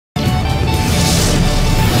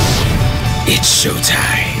It's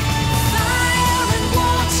showtime.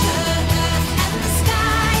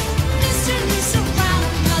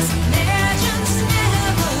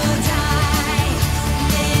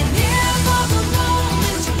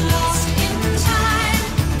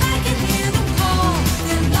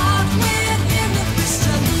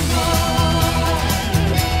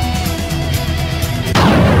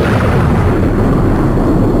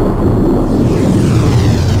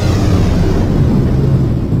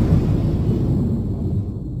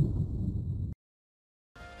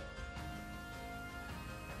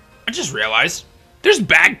 I just realized there's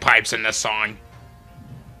bagpipes in this song.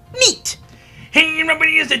 Neat! Hey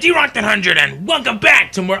everybody, it's the D-Rock100 and welcome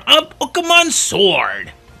back to more of Pokémon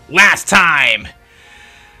Sword. Last time,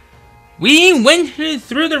 we went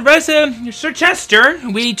through the rest of Sir Chester,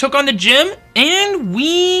 we took on the gym, and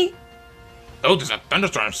we... Oh, there's a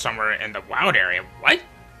thunderstorm somewhere in the wild area. What?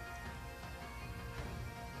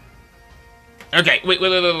 Okay, wait,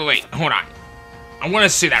 hold on. I want to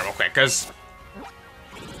see that real quick, because...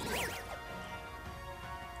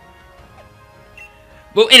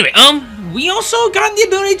 Well, anyway, we also got the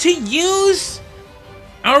ability to use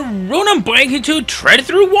our Rotom bike to tread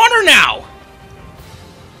through water now.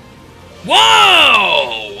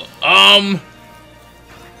 Whoa!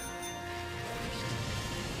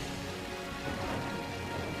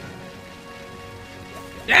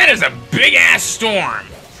 That is a big-ass storm.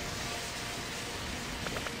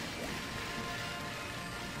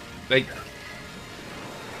 Like,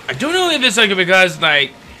 I don't know if it's like because,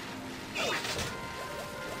 like,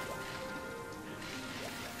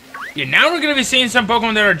 yeah, now we're going to be seeing some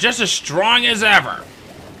Pokemon that are just as strong as ever.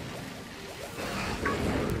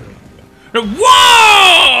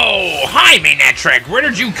 Whoa! Hi, Manectric. Where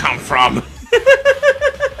did you come from?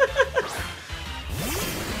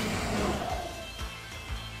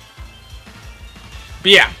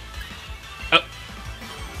 But yeah.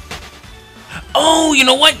 Oh, you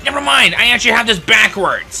know what? Never mind. I actually have this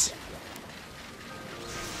backwards.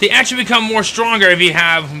 They actually become more stronger if you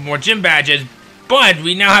have more gym badges. But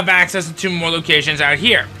we now have access to 2 more locations out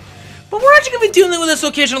here. But we're actually going to be dealing with this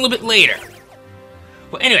location a little bit later.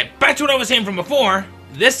 Well, anyway, back to what I was saying from before.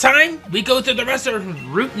 This time, we go through the rest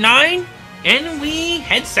of Route 9, and we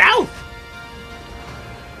head south.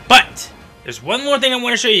 But, there's one more thing I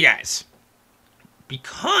want to show you guys.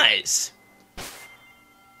 Because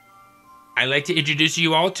I'd like to introduce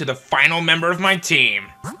you all to the final member of my team.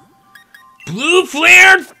 Blue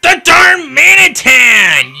Flare, the darn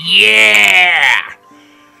Manitan! Yeah!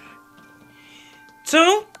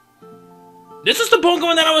 So, this is the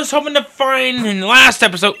Pokemon that I was hoping to find in the last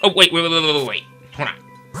episode. Oh, wait. Hold on.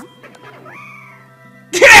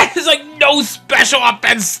 There's like no special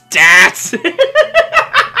offense stats.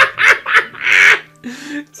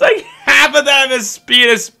 It's like half of them is speed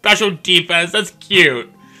and special defense. That's cute.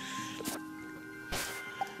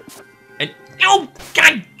 And, oh,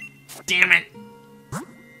 god damn it.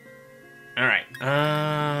 Alright,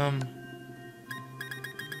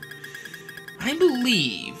 I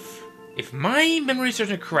believe, if my memory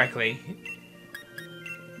serves me correctly,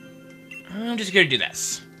 I'm just gonna do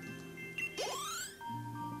this.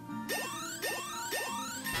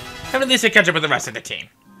 Have at least to catch up with the rest of the team.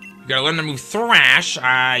 We gotta learn the move Thrash.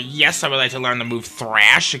 Yes, I would like to learn the move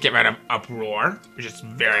Thrash to get rid of Uproar, which is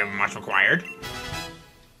very much required.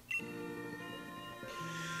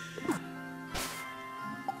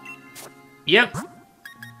 Yep.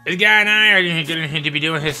 This guy and I are going to be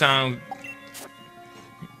doing his, doing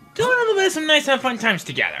a little bit of some nice fun times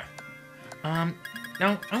together. Now,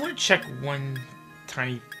 I want to check one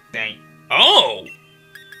tiny thing. Oh!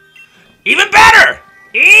 Even better!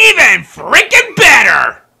 Even freaking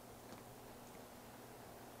better!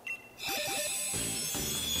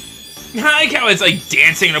 I like how it's like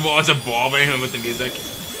dancing and the ball is evolving with the music.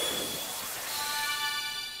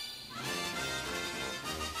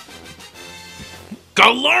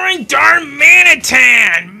 Galarian darn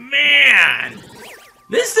Manitan! Man!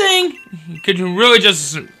 This thing could really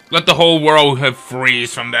just let the whole world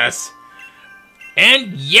freeze from this.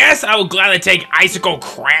 And yes, I will gladly take Icicle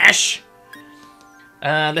Crash.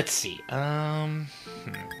 Let's see. Belly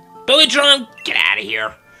Drum, get out of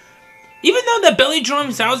here. Even though the Belly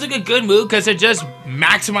Drum sounds like a good move because it just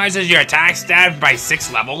maximizes your attack stat by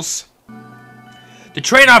 6 levels. The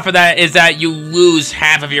trade-off for that is that you lose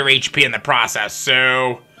half of your HP in the process,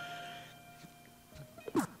 so...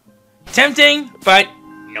 tempting, but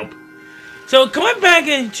nope. So coming back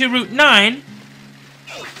into Route 9,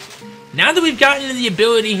 now that we've gotten the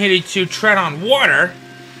ability here to tread on water,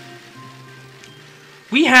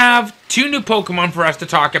 we have 2 new Pokemon for us to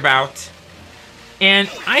talk about. And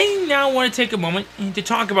I now want to take a moment to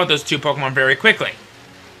talk about those two Pokemon very quickly.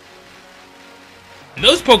 And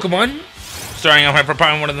those Pokemon, starting off by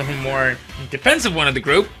probably one of the more defensive one of the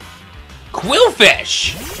group,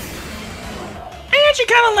 Quillfish. I actually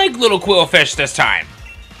kind of like little Quillfish this time.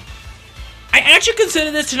 I actually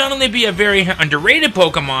consider this to not only be a very underrated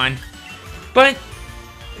Pokemon, but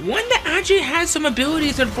one that actually has some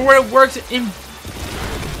abilities and for it works in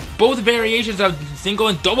both variations of single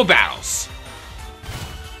and double battles.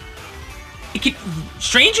 It can,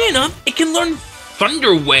 strangely enough, it can learn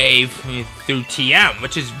Thunder Wave through TM,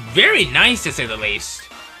 which is very nice to say the least.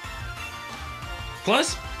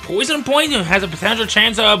 Plus, Poison Point has a potential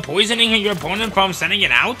chance of poisoning your opponent from sending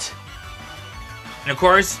it out. And of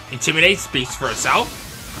course, Intimidate speaks for itself.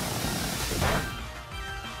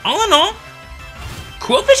 All in all,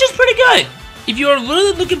 Quillfish is pretty good. If you're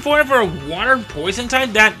really looking for a water poison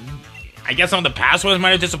type that I guess some of the past ones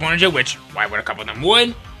might have disappointed you, which why would a couple of them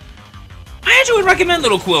would, I actually would recommend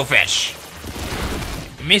little Quillfish.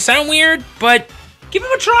 It may sound weird, but give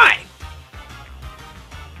him a try.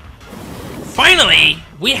 Finally,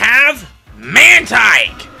 we have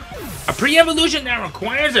Mantike, a pre-evolution that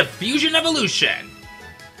requires a fusion evolution.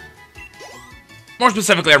 More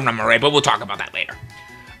specifically, I remember, right? But we'll talk about that later.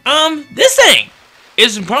 This thing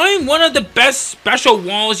is probably one of the best special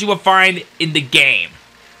walls you will find in the game.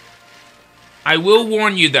 I will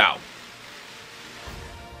warn you, though.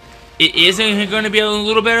 It isn't going to be a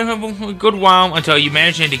little bit of a good while until you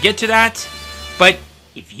manage to get to that. But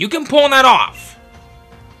if you can pull that off,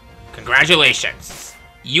 congratulations.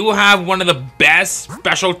 You will have one of the best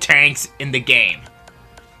special tanks in the game.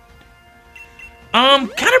 Kind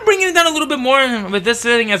of bringing it down a little bit more with this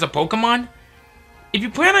thing as a Pokemon. If you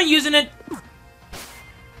plan on using it,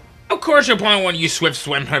 of course you'll probably want to use Swift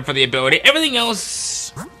Swim for the ability. Everything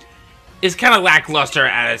else is kind of lackluster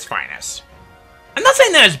at its finest. I'm not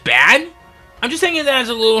saying that it's bad. I'm just saying that it's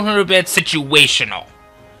a little bit situational.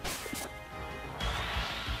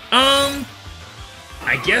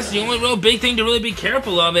 I guess the only real big thing to really be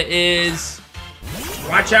careful of it is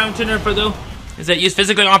watch out for the is that use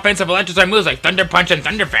physically offensive electric moves like Thunder Punch and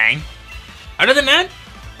Thunder Fang. Other than that,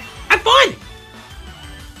 have fun.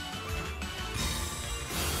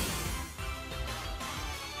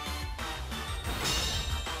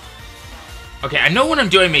 Okay, I know what I'm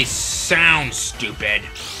doing may sound stupid,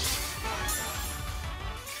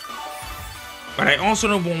 but I also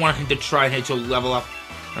don't want him to try to level up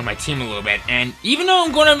on my team a little bit. And even though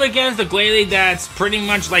I'm going up against a Glalie that's pretty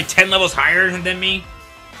much like 10 levels higher than me,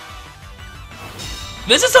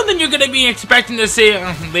 this is something you're going to be expecting to see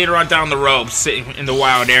later on down the road in the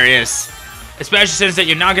wild areas. Especially since that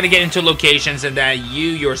you're not going to get into locations and that you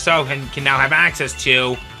yourself can now have access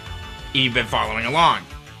to if you've been following along.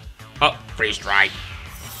 Oh, freeze dry.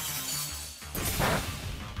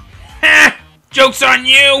 Ha! Joke's on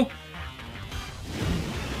you!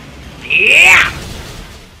 Yeah!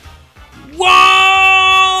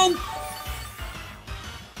 Whoa!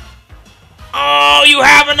 Oh, you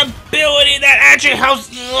have an ability that actually helps.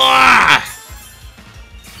 Ugh.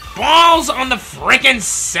 Balls on the frickin'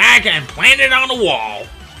 sack and plant it on the wall.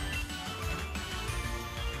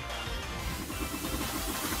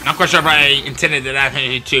 Not quite sure if I intended that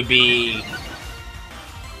to be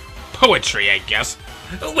poetry, I guess.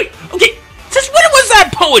 Oh, wait, okay. Since when was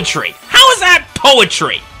that poetry? How is that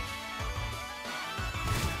poetry?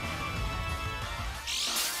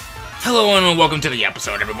 Hello and welcome to the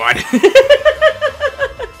episode, everybody.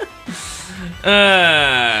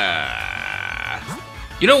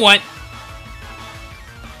 You know what?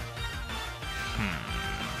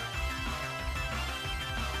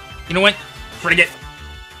 You know what? Forget it.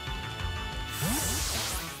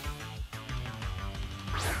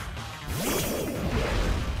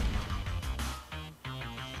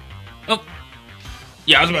 Oh.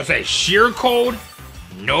 Yeah, I was about to say, sheer cold?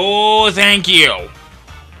 No, thank you.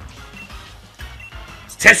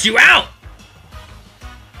 Let's test you out.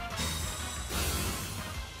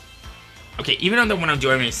 Okay, even though what I'm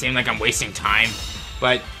doing may seem like I'm wasting time,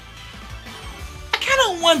 but I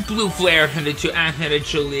kind of want Blue Flare to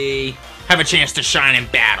actually have a chance to shine in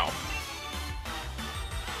battle.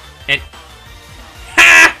 And...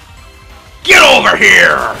 Ha! Get over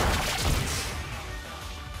here!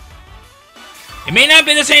 It may not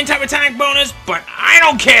be the same type of attack bonus, but I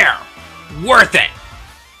don't care. Worth it.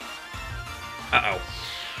 Uh-oh.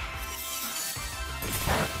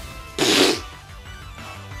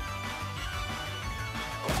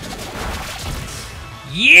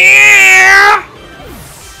 Yeah!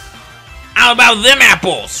 How about them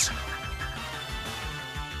apples?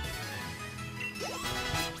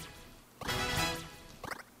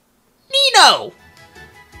 Nino!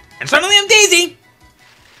 And suddenly I'm Daisy!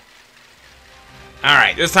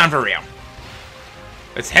 Alright, this time for real.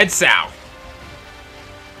 Let's head south.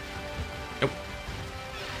 Nope.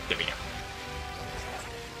 There we go.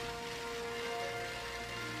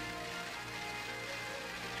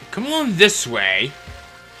 Come along this way.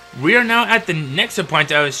 We are now at the next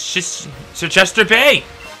point of Chichester Bay.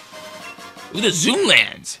 Ooh, the zoom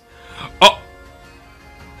lands. Oh.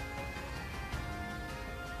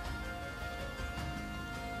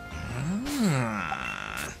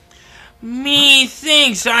 Me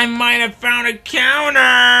thinks I might have found a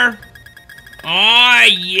counter. Oh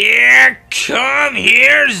yeah, come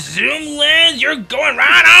here, zoom lens. You're going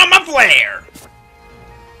right on my flare.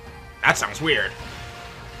 That sounds weird.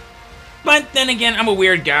 But then again, I'm a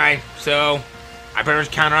weird guy, so I better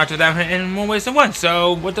counteract that in more ways than one,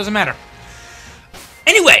 so what does it matter?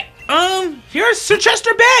 Anyway, here's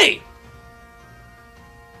Chichester Bay!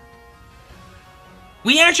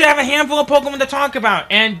 We actually have a handful of Pokemon to talk about,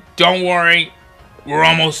 and don't worry, we're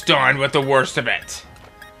almost done with the worst of it.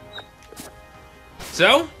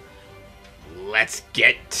 So, let's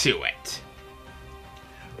get to it.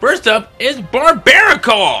 First up is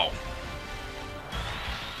Barbarical!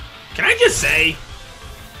 Can I just say...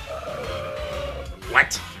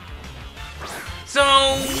 what? So...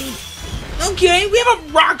 okay, we have a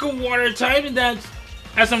rock and water type that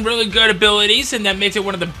has some really good abilities, and that makes it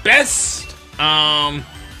one of the best,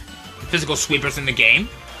 physical sweepers in the game.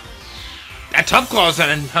 That Tough Claw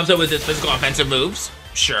helps out with its physical offensive moves.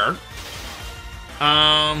 Sure.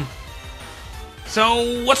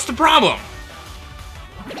 So, what's the problem?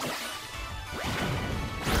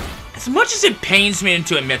 As much as it pains me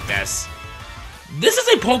to admit this is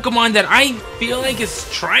a Pokemon that I feel like is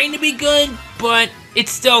trying to be good, but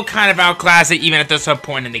it's still kind of outclassed even at this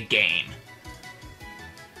point in the game.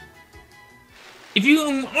 If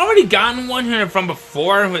you've already gotten one from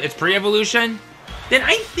before, its pre-evolution, then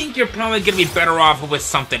I think you're probably going to be better off with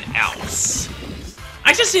something else.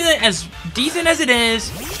 I just see it as decent as it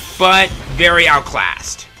is, but very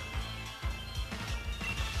outclassed.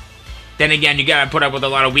 Then again, you gotta put up with a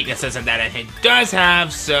lot of weaknesses that it does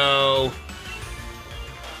have, so...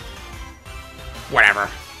 whatever.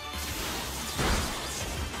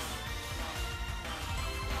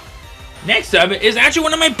 Next up is actually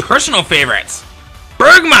one of my personal favorites.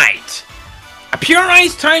 Bergmite! A pure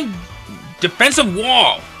ice type defensive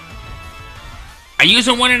wall. I used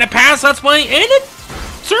one in the past Let's Play, and it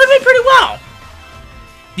served me pretty well.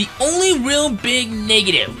 The only real big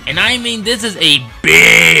negative, and I mean this is a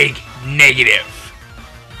big negative,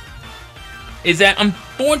 is that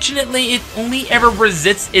unfortunately it only ever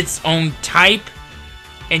resists its own type,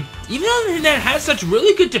 and even though that has such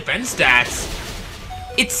really good defense stats,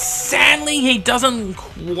 it sadly doesn't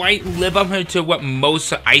quite live up to what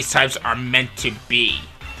most ice types are meant to be.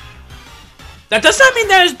 That does not mean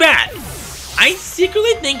that is bad. I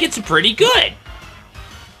secretly think it's pretty good.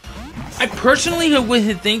 I personally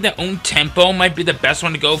would think that Own Tempo might be the best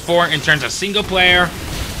one to go for in terms of single player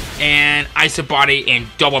and Ice Body in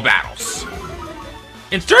double battles.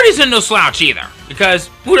 And Sturdy's no slouch either, because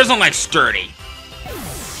who doesn't like Sturdy?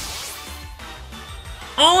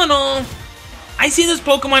 All in all, I see this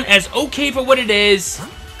Pokemon as okay for what it is,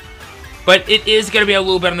 but it is going to be a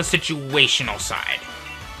little bit on the situational side.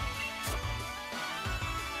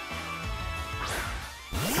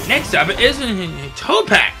 Next up is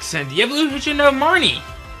Topex and the evolution of Marnie.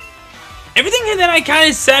 Everything that I kind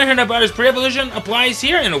of said about his pre-evolution applies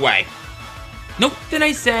here in a way. Nope, that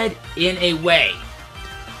I said in a way.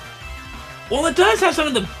 While it does have some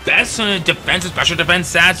of the best defense and special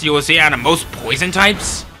defense stats you will see out of most poison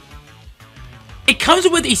types, it comes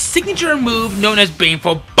with a signature move known as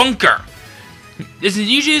Baneful Bunker. This is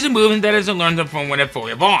usually a move that is learned from when it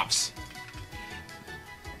fully evolves.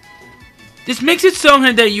 This makes it so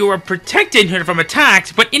that you are protected from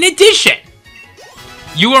attacks, but in addition,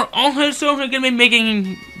 you are also going to be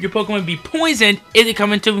making your Pokemon be poisoned if they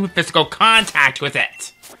come into physical contact with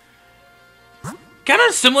it. Kind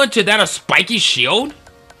of similar to that of Spiky Shield,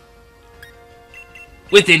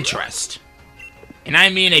 with interest. And I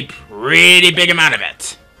mean a pretty big amount of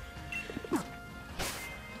it.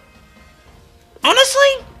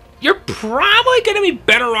 Honestly, you're probably going to be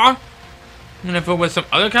better off if it was some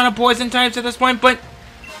other kind of poison types at this point, but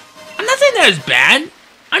I'm not saying that it's bad.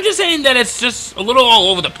 I'm just saying that it's just a little all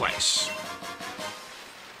over the place.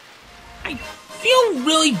 I feel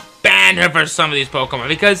really bad for some of these Pokemon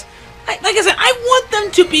because, like I said, I want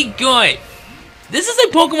them to be good. This is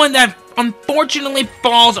a Pokemon that unfortunately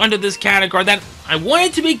falls under this category that I want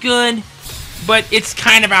it to be good, but it's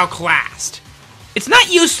kind of outclassed. It's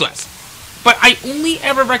not useless, but I only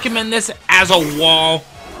ever recommend this as a wall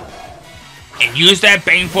and use that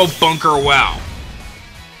baneful bunker well.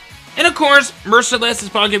 And of course, Merciless is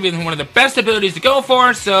probably going to be one of the best abilities to go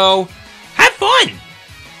for, so have fun!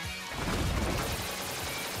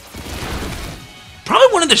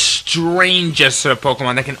 Probably one of the strangest of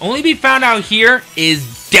Pokemon that can only be found out here is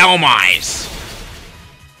Delmise.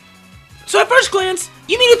 So at first glance,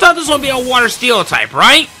 you immediately thought this would be a Water Steel type,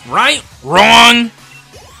 right? Right? Wrong!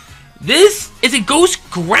 This is a Ghost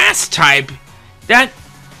Grass type that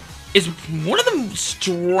is one of the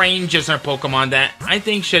strangest of Pokemon that I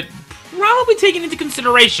think should probably be taken into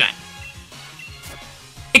consideration.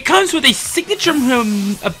 It comes with a signature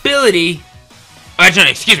ability.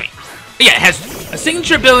 Excuse me. Yeah, it has a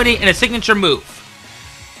signature ability and a signature move.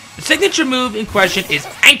 The signature move in question is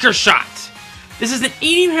Anchor Shot. This is an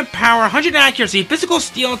 80 power, 100 accuracy, physical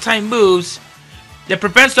steel type moves that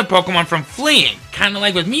prevents the Pokemon from fleeing. Kind of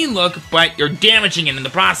like with Mean Look, but you're damaging it in the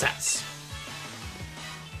process.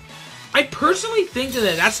 I personally think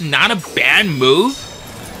that that's not a bad move.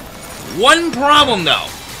 One problem though.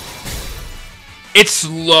 It's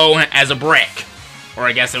slow as a brick. Or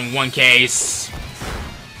I guess in one case,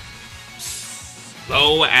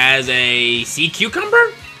 slow as a sea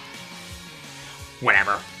cucumber?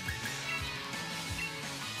 Whatever.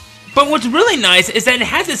 But what's really nice is that it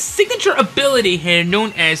has a signature ability here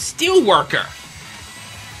known as Steelworker.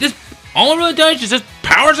 This, all it really does is just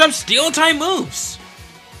powers up steel type moves.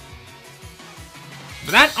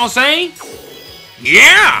 For that, I'll say,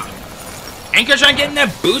 yeah! Anchor Shot getting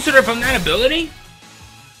that booster from that ability?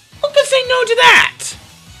 Who could say no to that?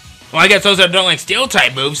 Well, I guess those that don't like steel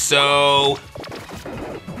type moves, so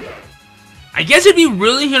I guess it'd be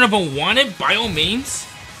really good if I wanted, by all means.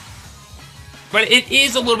 But it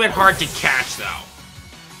is a little bit hard to catch, though.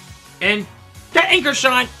 And that Anchor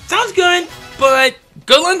Shot sounds good, but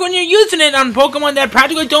good luck when you're using it on Pokemon that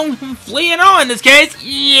practically don't flee at all in this case.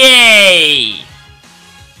 Yay!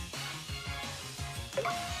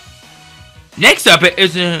 Next up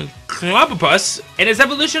is a Clobbopus and its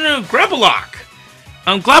evolution of Grapplock.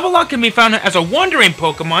 Grapplock can be found as a wandering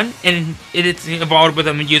Pokemon, and it's evolved with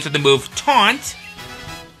the use of the move Taunt.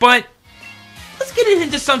 But let's get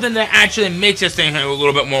into something that actually makes this thing a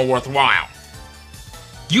little bit more worthwhile.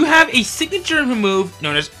 You have a signature move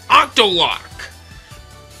known as Octolock.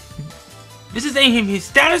 This is a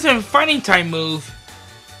status and fighting type move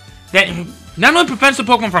that not only prevents the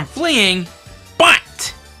Pokemon from fleeing,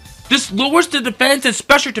 but this lowers the defense and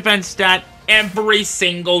special defense stat every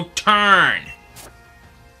single turn.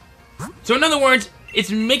 So in other words, it's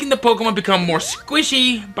making the Pokemon become more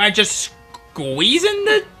squishy by just squeezing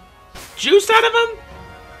the juice out of him?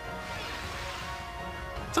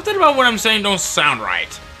 Something about what I'm saying don't sound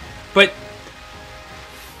right. But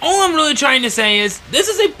all I'm really trying to say is this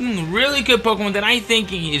is a really good Pokemon that I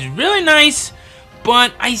think is really nice,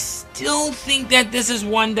 but I still think that this is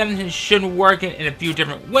one that should work in a few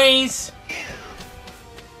different ways.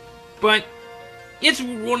 But it's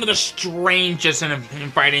one of the strangest in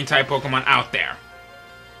fighting type Pokemon out there.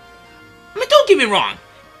 I mean, don't get me wrong.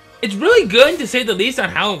 It's really good, to say the least, on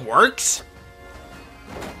how it works.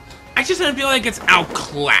 I just feel like it's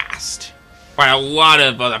outclassed by a lot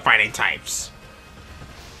of other fighting types.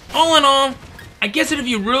 All in all, I guess that if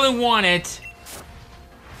you really want it,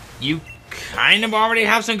 you kind of already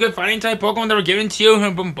have some good fighting type Pokemon that were given to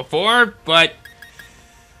you before, but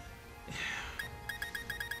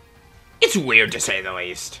it's weird to say the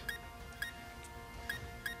least.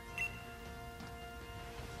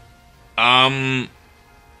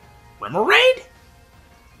 Remoraid?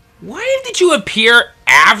 Why did you appear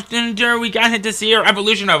after we got to see our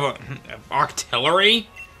evolution of Octillery?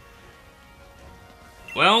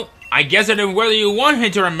 Well, I guess that whether you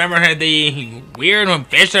wanted to remember the weird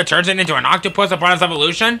fish that turns it into an octopus upon its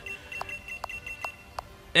evolution,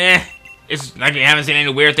 it's like you haven't seen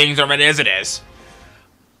any weird things already as it is.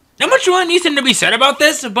 Not much more needs to be said about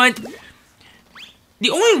this, but the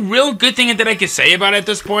only real good thing that I can say about it at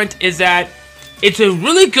this point is that it's a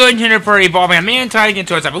really good unit for evolving a Mantine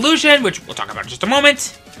into its evolution, which we'll talk about in just a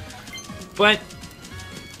moment. But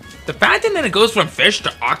the fact that it goes from fish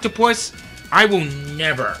to octopus, I will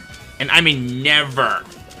never, and I mean never,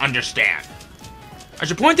 understand. I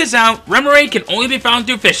should point this out, Remoraid can only be found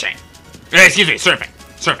through fishing. Excuse me, surfing.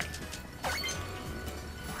 Surfing.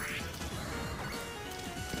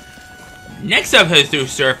 Next up through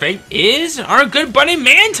surfing is our good buddy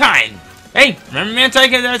Mantine. Hey, remember Mantine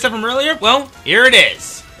that I said from earlier? Well, here it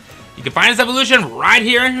is. You can find its evolution right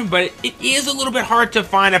here, but it is a little bit hard to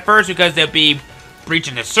find at first because they'll be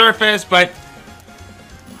breaching the surface, but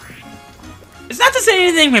it's not to say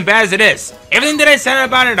anything as bad as it is. Everything that I said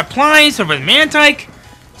about it applies with Mantine,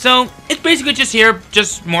 So, it's basically just here,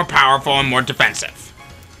 just more powerful and more defensive.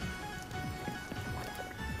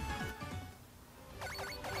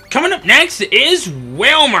 Coming up next is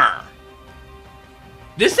Whalmer.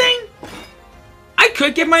 This thing, I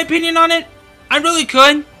could give my opinion on it. I really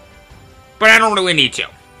could. But I don't really need to.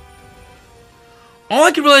 All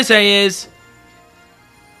I can really say is,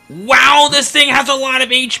 wow, this thing has a lot of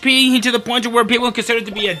HP to the point where people consider it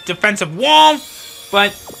to be a defensive wall.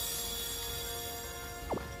 But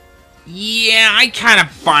yeah, I kind of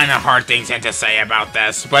find a hard thing to say about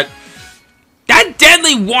this. But that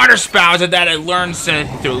deadly water spout that it learns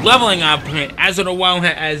through leveling up as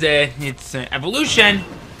its evolution,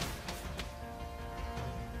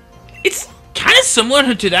 it's kind of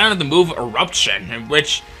similar to that of the move Eruption,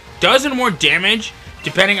 which does more damage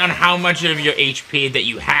depending on how much of your HP that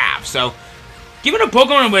you have. So, given a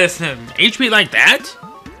Pokemon with HP like that,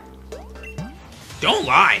 don't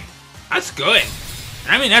lie, that's good.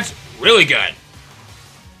 I mean, that's really good.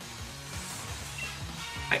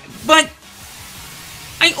 But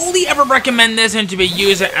I only ever recommend this and to be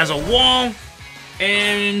used as a wall,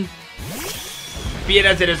 and be it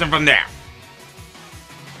as it is from there.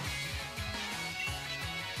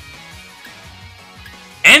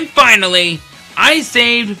 And finally, I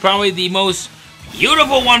saved probably the most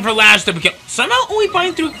beautiful one for last to become somehow only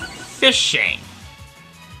find through fishing.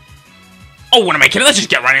 Oh, what am I kidding? Let's just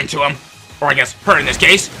get right into him. Or I guess her in this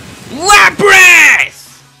case.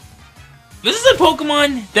 Lapras! This is a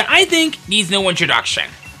Pokemon that I think needs no introduction.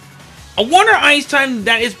 A Water Ice type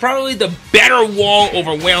that is probably the better wall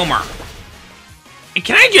over Whalmer. And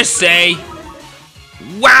can I just say,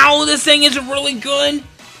 wow, this thing is really good.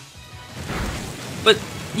 But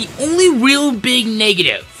the only real big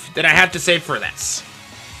negative that I have to say for this,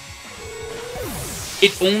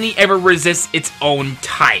 it only ever resists its own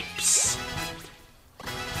types.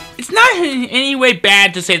 It's not in any way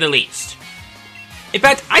bad, to say the least. In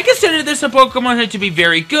fact, I consider this a Pokemon to be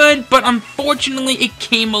very good, but unfortunately it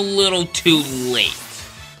came a little too late.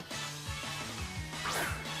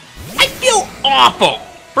 I feel awful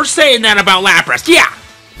for saying that about Lapras. Yeah,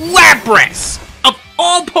 Lapras! Of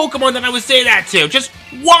all Pokemon that I would say that to, just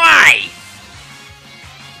why?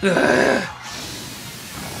 Ugh.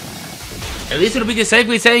 At least it'll be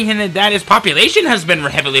safely saying that its population has been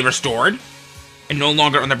heavily restored and no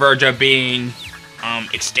longer on the verge of being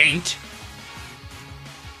extinct.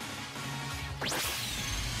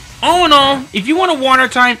 All in all, if you want a water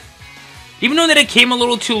type, even though that it came a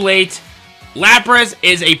little too late, Lapras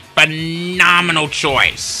is a phenomenal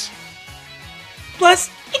choice. Plus,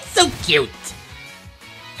 it's so cute.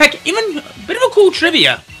 Heck, even a bit of a cool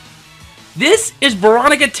trivia. This is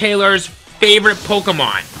Veronica Taylor's favorite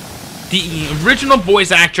Pokemon, the original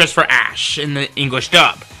voice actress for Ash in the English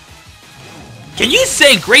dub. Can you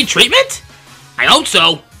say great treatment? I hope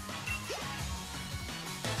so.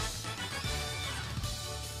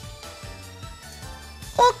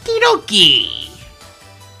 Okie dokie.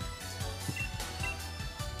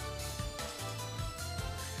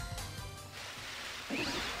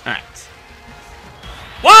 Alright.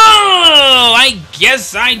 Whoa! I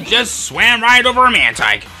guess I just swam right over a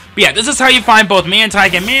Mantike. But yeah, this is how you find both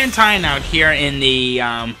Mantike and Mantine out here in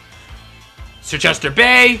the Chichester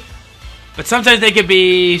Bay. But sometimes they could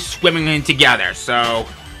be swimming in together, so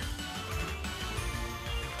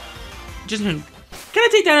just gotta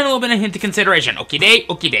take that a little bit into consideration.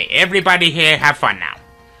 Okie day. Everybody here, have fun now.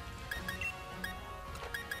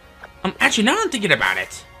 Actually, now I'm thinking about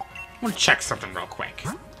it, I want to check something real quick.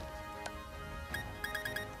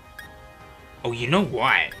 Oh, you know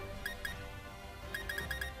what?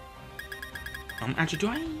 Actually, do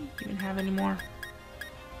I even have any more?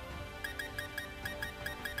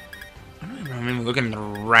 I don't even remember looking at the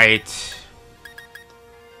right.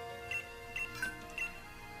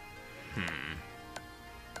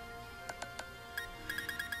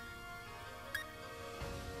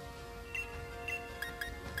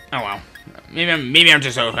 Oh well. Maybe I'm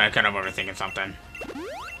just kind of overthinking something.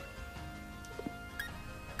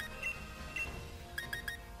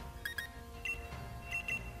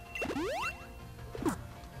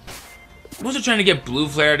 I'm also trying to get Blue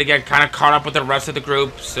Flare to get kind of caught up with the rest of the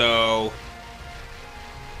group, so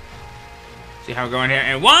see how we're going here.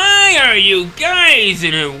 And why are you guys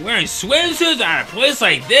wearing swimsuits at a place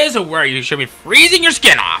like this, or where you should be freezing your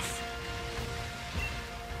skin off?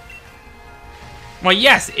 Well,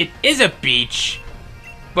 yes, it is a beach,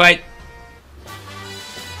 but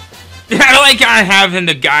I like kind of having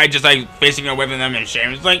the guy just like facing away from them in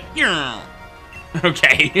shame. It's like, yeah,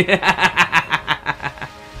 okay.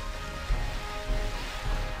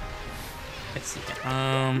 Let's see.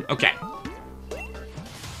 Okay.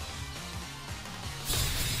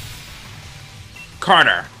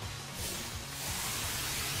 Carter.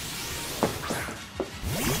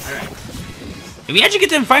 Alright. If we actually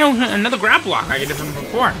get to find another grapple lock, I get it from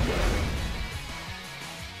before.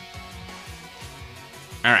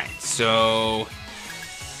 Alright, so...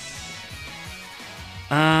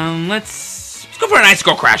 let's go for an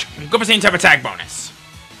icicle crash. Go for the same type of attack bonus.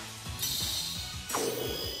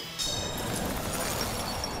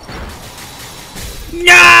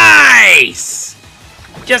 Nice!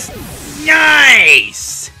 Just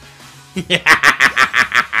nice!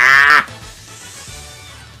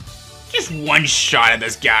 Just one shot at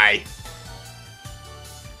this guy.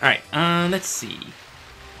 Alright, let's see.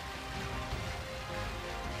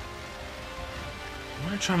 I'm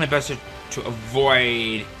gonna try my best to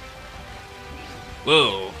avoid...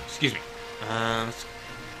 Whoa, excuse me. Let's go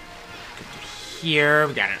to here.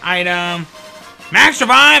 We got an item. Max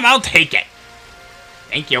revive, I'll take it.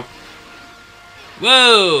 Thank you.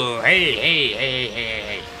 Whoa! Hey, hey, hey, hey, hey,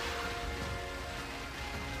 hey.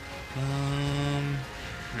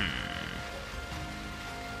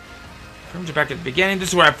 From back at the beginning, this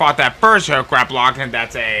is where I fought that first crap lock, and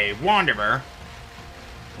that's a Wanderer.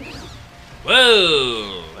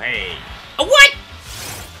 Whoa! Hey. Oh, what?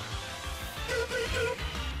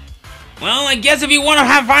 Well, I guess if you want to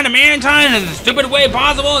find a Mantine in the stupid way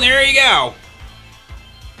possible, there you go.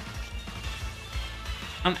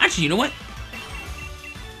 Actually, you know what?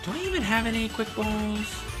 Do I even have any quick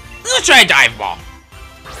balls? Let's try a dive ball.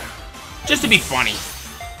 Just to be funny.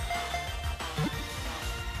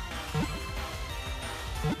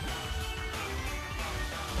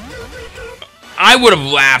 I would have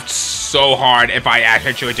laughed so hard if I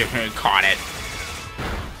actually caught it.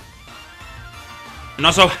 And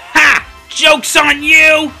also, ha! Joke's on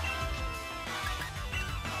you!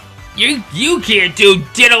 You can't do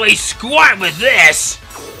diddly squat with this!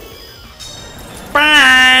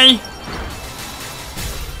 Bye!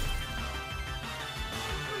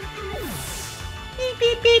 Beep,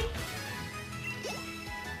 beep, beep.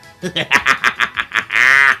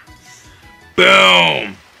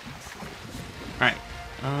 Boom! Alright.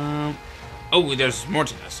 Oh, there's more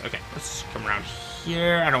to this. Okay, let's come around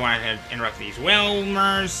here. I don't want to interrupt these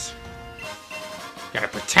Wilmers. Got a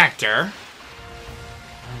protector.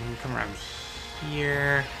 Come around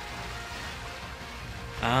here.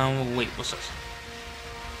 Wait, what's this?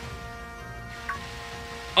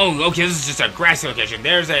 Oh, okay, this is just a grassy location.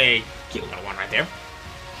 There's a cute little one right there.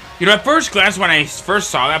 You know, at first glance, when I first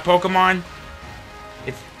saw that Pokemon,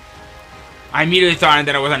 I immediately thought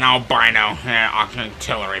that it was an albino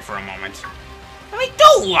artillery for a moment. I mean,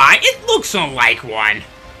 don't lie, it looks like one.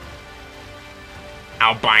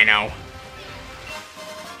 Albino.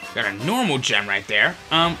 Got a normal gem right there.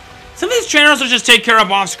 Some of these trainers will just take care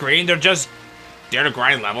of off screen. They're just there to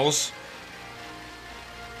grind levels.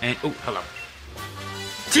 And oh, hello.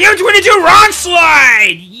 TM22 Rock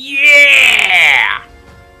Slide! Yeah!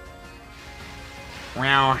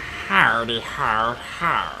 Well, howdy, how.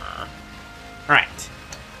 Alright.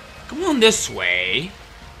 Come on this way.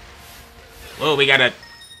 Whoa, we gotta...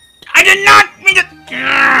 I did not mean to...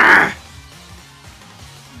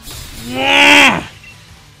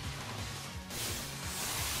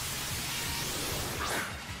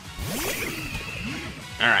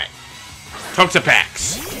 Alright.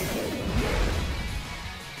 Toxapex.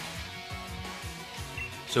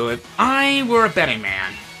 So if I were a betting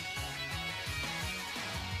man...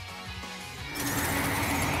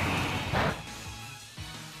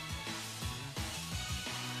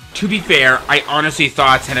 To be fair, I honestly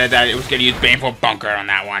thought that it was going to use Baneful Bunker on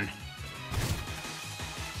that one.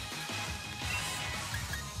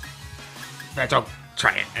 But I'll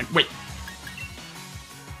try it. And wait.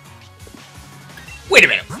 Wait a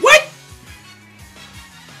minute. What?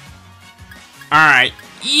 Alright.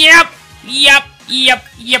 Yep. You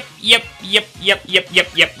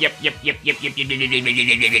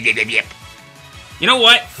know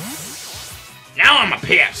what? Now I'm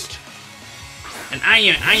pissed. And I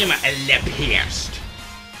am a pissed.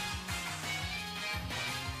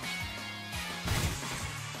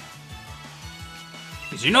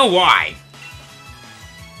 Because you know why?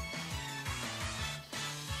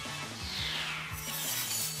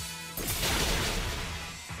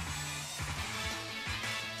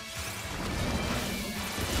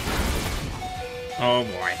 Oh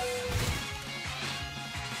boy.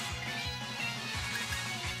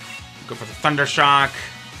 Go for the Thunder Shock.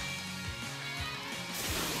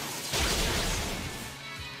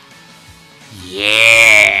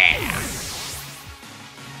 Yeah!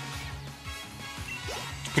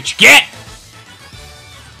 What you get?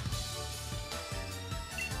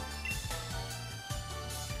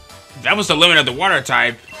 That was the limit of the water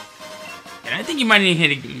type. And I think you might need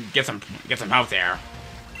to get some help there.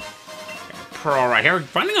 Pearl right here. We're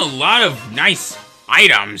finding a lot of nice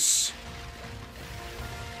items.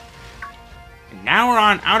 And now we're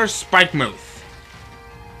on Outer Spikemuth.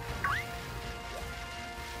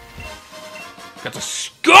 Got the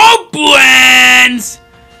scope lens!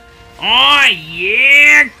 Oh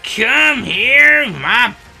yeah, come here,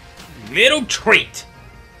 my little treat.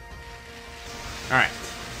 Alright.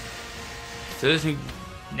 So this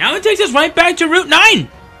now it takes us right back to Route 9!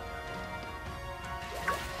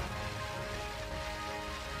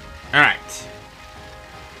 Alright.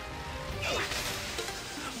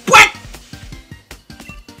 What?!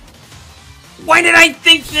 Why did I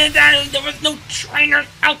think that there was no trainer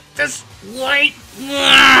out this way?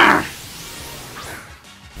 Ugh.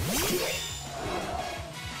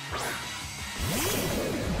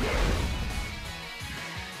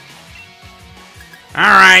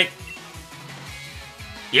 Alright.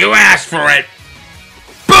 You asked for it.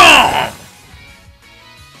 Boom!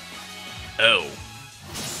 Oh.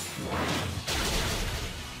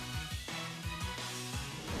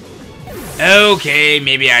 Okay,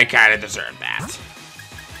 maybe I kinda deserve that.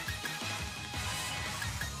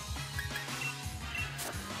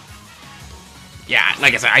 Yeah,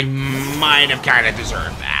 like I said, I might have kinda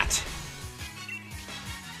deserved that.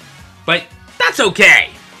 But that's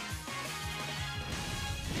okay.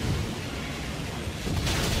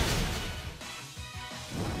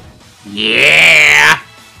 Yeah!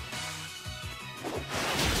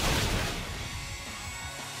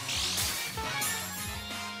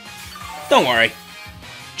 Don't worry.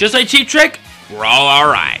 Just like Cheap Trick, we're all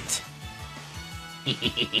alright. God,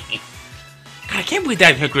 I can't believe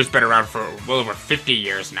that Hickory's been around for well over 50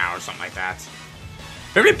 years now or something like that.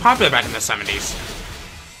 Very popular back in the 70s.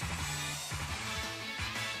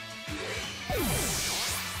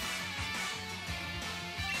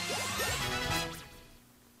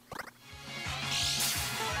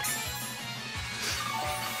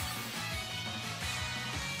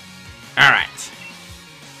 Alright.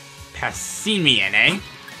 Passimian, eh?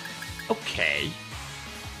 Okay.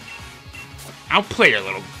 I'll play your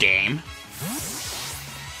little game.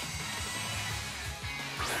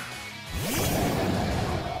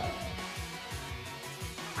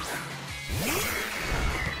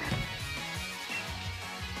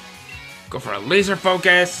 Go for a laser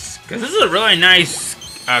focus, because this is a really nice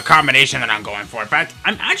combination that I'm going for. In fact,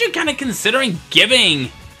 I'm actually kind of considering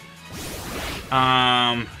giving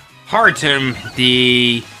Hardtim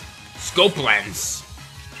the scope lens.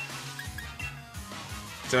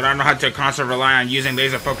 So I don't know how to constantly rely on using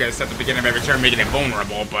laser focus at the beginning of every turn, making it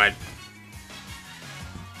vulnerable, but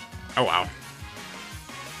oh well.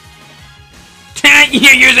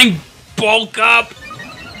 You're using bulk up?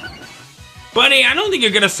 Buddy, I don't think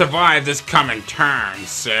you're gonna survive this coming turn,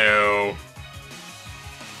 so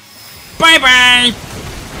bye-bye!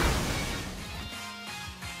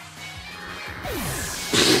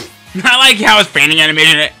 I like how his painting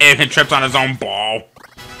animation, it trips on his own ball.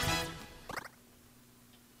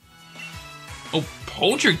 Oh,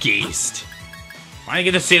 Poltergeist! Why do you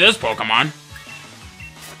get to see this Pokemon?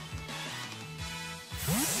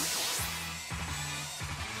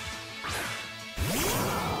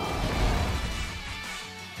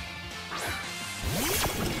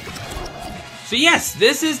 So yes,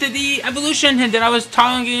 this is the evolution that I was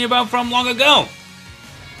talking about from long ago.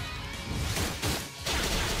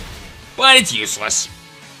 But it's useless.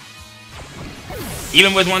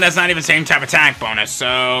 Even with one that's not even same type attack bonus,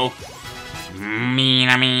 so I mean.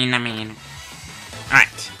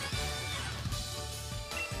 Alright.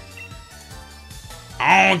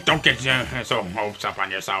 Oh, don't get so hopes up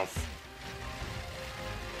on yourself.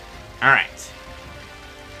 Alright.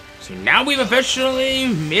 So now we've officially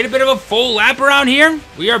made a bit of a full lap around here.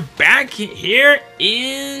 We are back here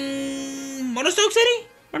in Monostoke City?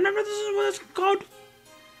 Remember this is what it's called?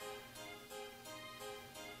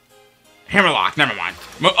 Hammerlock, never mind.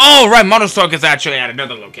 Oh, right, Monostoke is actually at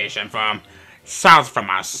another location from south from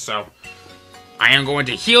us, so I am going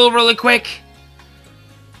to heal really quick.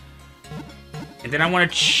 And then I want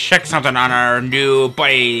to check something on our new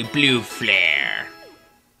buddy, Blue Flare.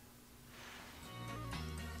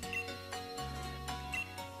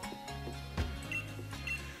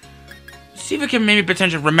 See if we can maybe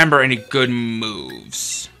potentially remember any good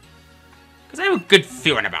moves. Because I have a good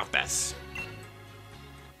feeling about this.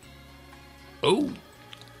 Oh.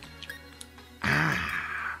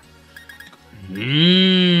 Ah.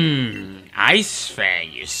 Ice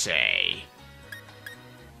Fang, you say?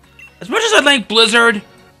 As much as I like Blizzard,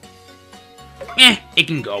 it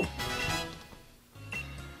can go.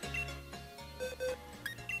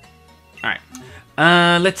 Alright.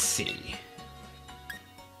 Let's see.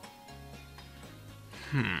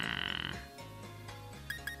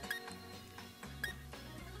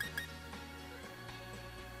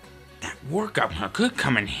 That workup could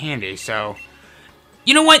come in handy, so...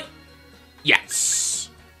 You know what? Yes.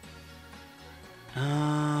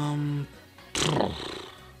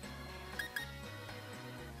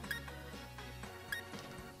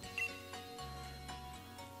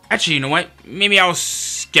 Actually, you know what? Maybe I'll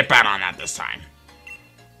skip out on that this time.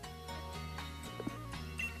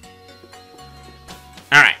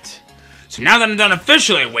 Alright. So now that I'm done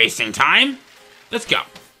officially wasting time, let's go.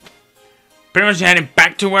 Pretty much heading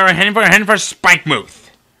back to where we're heading for. We're heading for Spikemuth.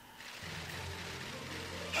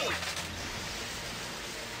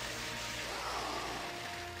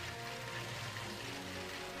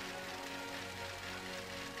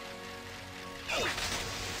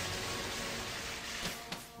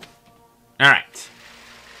 Alright.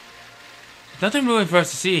 Nothing really for us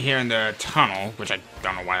to see here in the tunnel, which I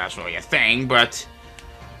don't know why that's really a thing, but...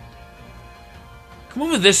 Come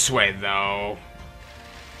over this way, though.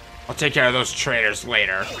 I'll take care of those traitors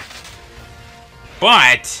later.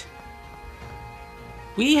 But...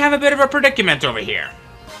 we have a bit of a predicament over here.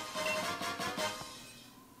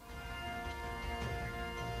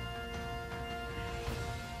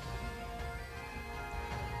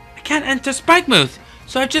 I can't enter Spikemuth,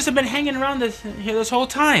 so I've just been hanging around here this whole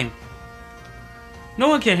time. No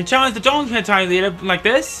one can challenge the Donkey leader like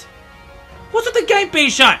this. What's with the gate being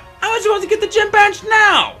shut? How am I supposed to get the gym badge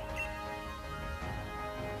now?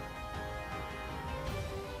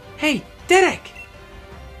 Hey, Derek!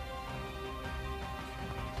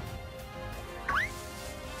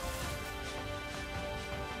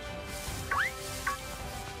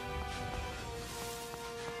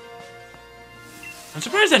 I'm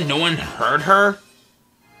surprised that no one heard her.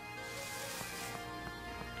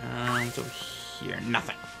 It's over here.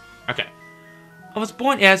 Nothing. Okay. I was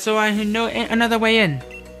born here, so I know another way in.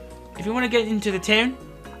 If you want to get into the town,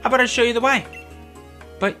 I better show you the way.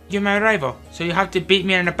 But you're my rival, so you have to beat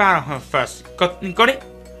me in a battle first. Got it?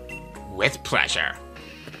 With pleasure.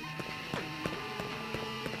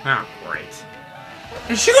 Oh, great.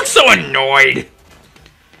 And she looks so annoyed.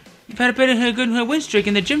 You've had a bit of a good win streak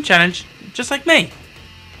in the gym challenge, just like me.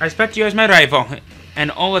 I respect you as my rival,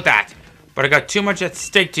 and all of that. But I got too much at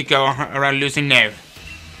stake to go around losing now.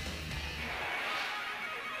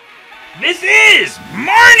 This is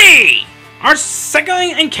Marnie! Our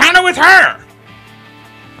second encounter with her!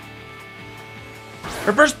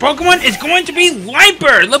 Her first Pokemon is going to be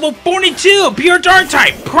Liper, level 42, pure dark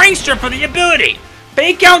type, Prankster for the ability,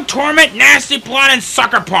 Fake Out, Torment, Nasty Plot, and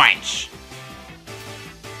Sucker Punch.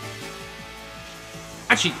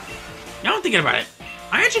 Actually, now I'm thinking about it,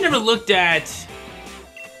 I actually never looked at...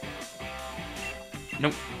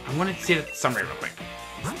 Nope, I wanted to see the summary real quick.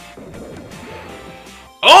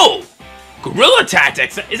 Oh! Guerrilla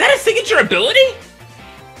Tactics! Is that a signature ability?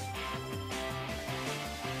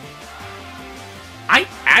 I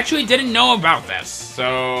actually didn't know about this,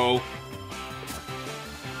 so...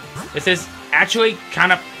 This is actually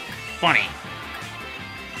kind of funny.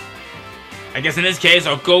 I guess in this case,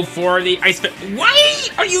 I'll go for the Ice Fit. Why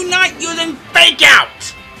are you not using Fake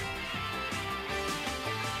Out?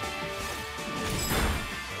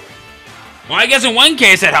 Well, I guess in one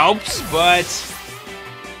case it helps, but...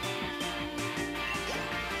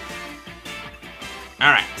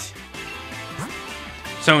 Alright.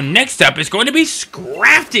 So next up is going to be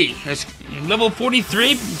Scrafty. It's level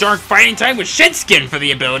 43, dark fighting type with Shed Skin for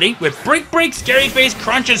the ability, with Break, Scary Face,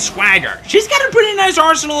 Crunch, and Swagger. She's got a pretty nice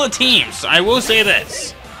arsenal of teams, I will say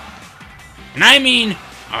this. And I mean,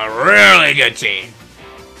 a really good team.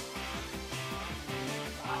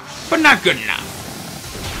 But not good enough.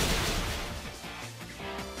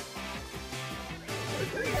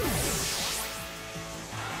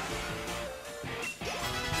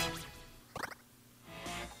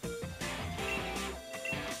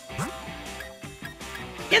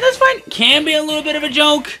 Yeah, this fight can be a little bit of a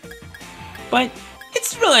joke, but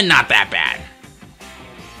it's really not that bad.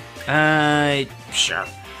 Sure.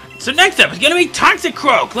 So next up is gonna be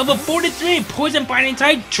Toxicroak, level 43, poison biting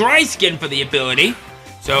type, dry skin for the ability.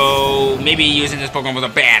 So maybe using this Pokemon was a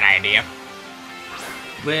bad idea.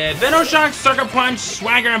 With Venoshock, Sucker Punch,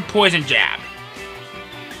 Swagger, and Poison Jab.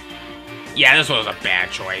 Yeah, this was a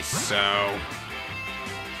bad choice, so...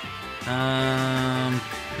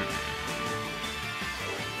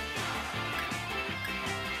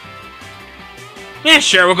 Yeah,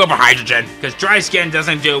 sure, we'll go for Hydrogen, because Dry Skin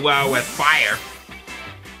doesn't do well with fire.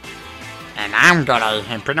 And I'm gonna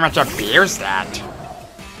pretty much abuse that.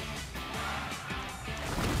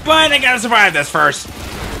 But I gotta survive this first.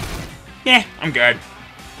 Yeah, I'm good.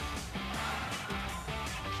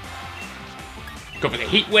 Go for the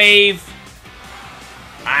heat wave.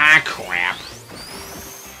 Ah, crap.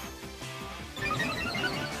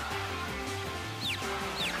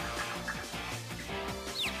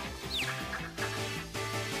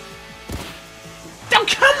 Oh,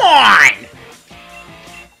 come on!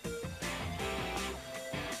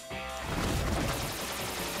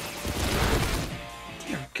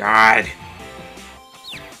 Dear God.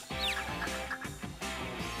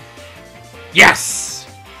 Yes!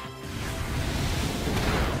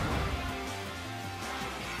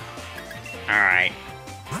 Alright.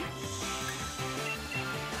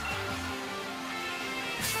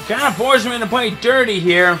 Kind of forcing me to play dirty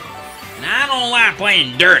here. And I don't like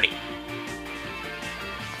playing dirty.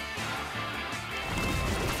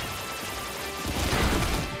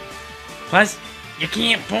 Plus, you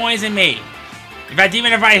can't poison me. In fact,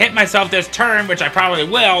 even if I hit myself this turn, which I probably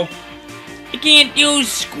will, you can't do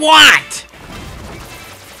squat.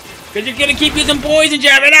 Because you're going to keep using poison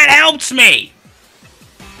jab, and that helps me.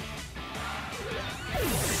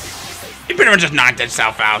 It pretty much just knocked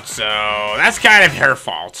itself out, so that's kind of her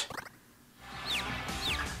fault.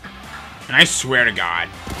 And I swear to God.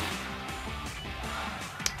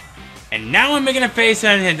 And now I'm making a face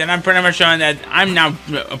and then I'm pretty much showing that I'm now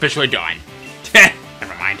officially done.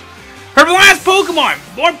 Never mind. Her last Pokemon,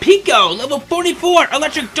 Morpeko, level 44,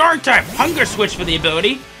 Electric Dark type, Hunger Switch for the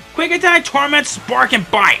ability, Quick Attack, Torment, Spark, and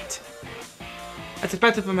Bite. That's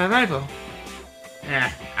effective for my rival.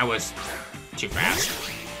 I was too fast.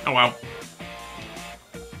 Oh well.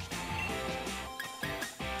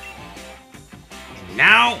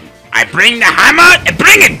 Now, I bring the hammer and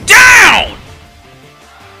bring it down!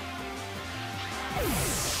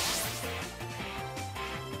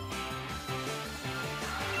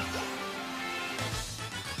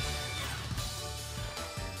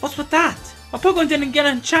 What's with that? My Pokemon didn't get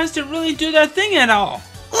a chance to really do their thing at all.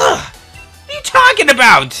 Ugh! What are you talking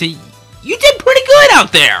about? You did pretty good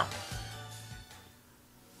out there!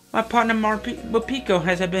 My partner Morpeko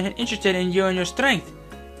has been interested in you and your strength,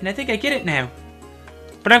 and I think I get it now.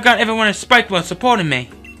 But I've got everyone in Spikemuth supporting me.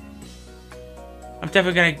 I'm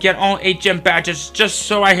definitely gonna get all 8 gym badges just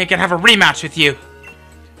so I can have a rematch with you.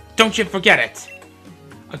 Don't you forget it.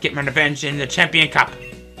 I'll get my revenge in the Champion Cup.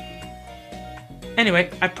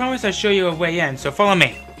 Anyway, I promise I'll show you a way in, so follow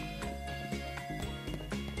me.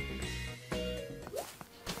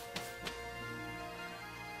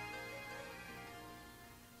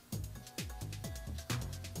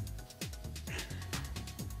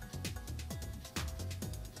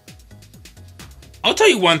 I'll tell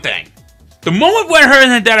you one thing. The moment when I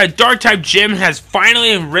heard that a Dark-type gym has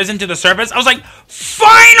finally risen to the surface, I was like,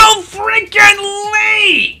 final freaking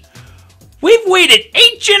late! We've waited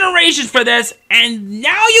 8 generations for this, and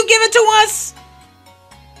now you give it to us?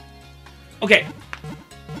 Okay.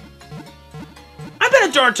 I've been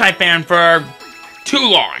a Dark-type fan for too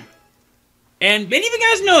long. And many of you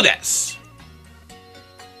guys know this.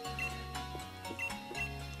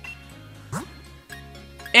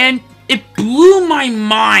 And it blew my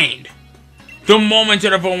mind the moment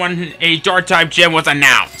that when a Dark-type gym was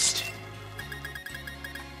announced.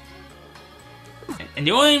 And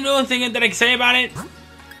the only real thing that I can say about it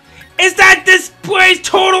is that this place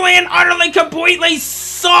totally and utterly completely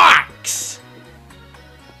sucks!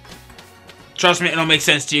 Trust me, it'll make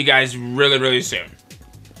sense to you guys really, really soon.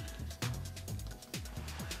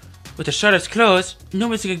 With the shutters closed,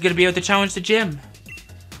 nobody's gonna be able to challenge the gym.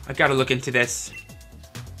 I gotta look into this.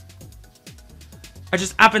 I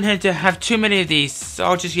just happen to have too many of these, so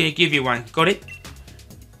I'll just give you one. Got it?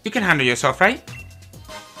 You can handle yourself, right?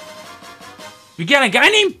 We got a guy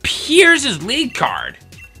named Pierce's lead card.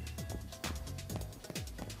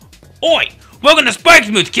 Oi! Welcome to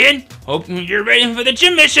Spikemuth, kid! Hope you're ready for the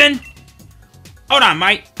gym mission! Hold on,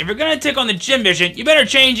 Mike. If you're gonna take on the gym mission, you better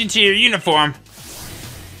change into your uniform.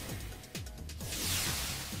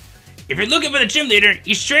 If you're looking for the gym leader,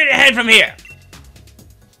 you're straight ahead from here.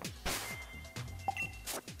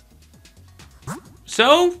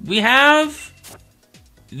 So, we have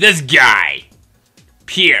this guy,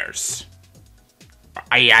 Pierce.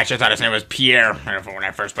 I actually thought his name was Pierre when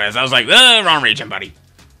I first played this. I was like, wrong region, buddy.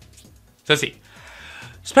 So let's see.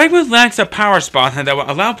 Spikemuth lacks a power spot that will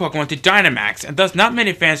allow Pokemon to Dynamax, and thus not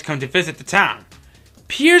many fans come to visit the town.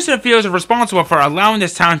 Pierce feels responsible for allowing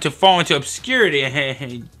this town to fall into obscurity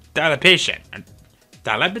and dilapidation.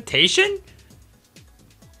 Dilapidation?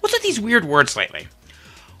 What's with these weird words lately?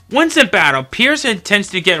 Once in battle, Pierce tends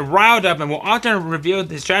to get riled up and will often reveal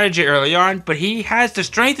his strategy early on, but he has the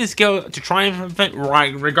strength and skill to triumph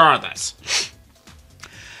regardless.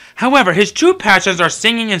 However, his true passions are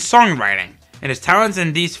singing and songwriting, and his talents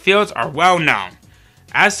in these fields are well known.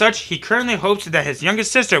 As such, he currently hopes that his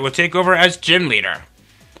youngest sister will take over as gym leader.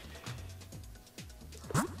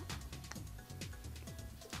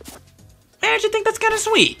 I actually think that's kind of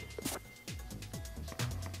sweet.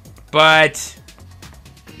 But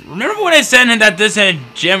remember when I said that this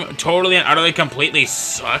gym totally and utterly completely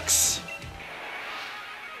sucks?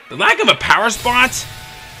 The lack of a power spot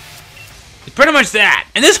is pretty much that.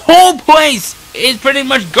 And this whole place is pretty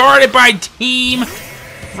much guarded by Team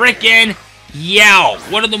Frickin' Yell.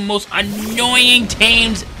 One of the most annoying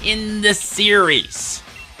teams in the series.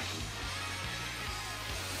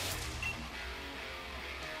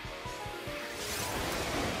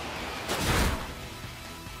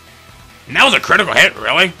 And that was a critical hit,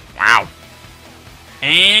 really? Wow.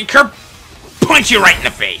 And Kerp punch you right in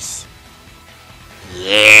the face.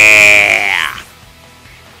 Yeah.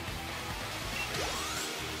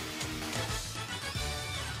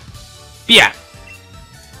 Yeah.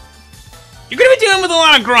 You're gonna be dealing with a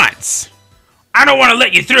lot of grunts. I don't want to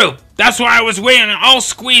let you through. That's why I was waiting all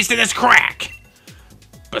squeezed in this crack.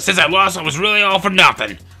 But since I lost, I was really all for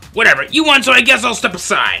nothing. Whatever, you won, so I guess I'll step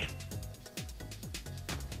aside.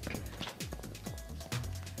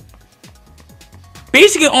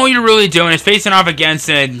 Basically, all you're really doing is facing off against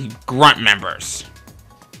grunt members.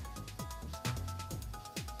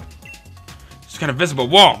 It's got a visible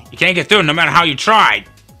wall. You can't get through no matter how you try.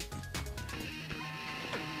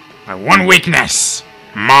 My one weakness.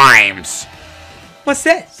 Mimes. What's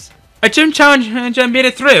this? A gym challenge made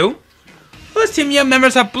it through? Those Team Yell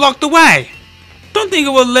members have blocked the way. Don't think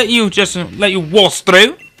it will let you waltz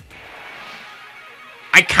through.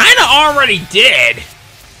 I kinda already did.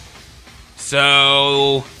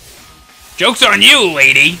 So, joke's on you,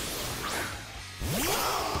 lady.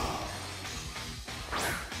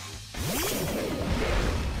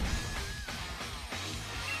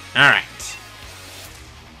 Alright.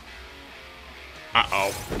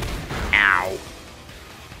 Uh-oh. Ow.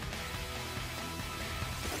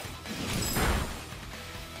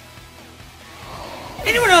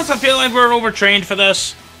 Anyone else feel like we're overtrained for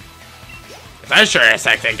this? 'Cause I sure as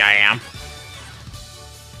heck think I am.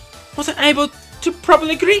 Wasn't able to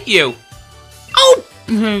properly greet you. Oh,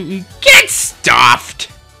 get stuffed!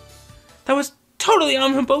 That was totally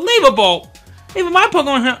unbelievable. Even my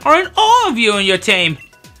Pokemon are in awe of you and your team.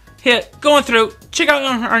 Here, going through, check out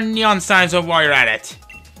our neon signs while you're at it.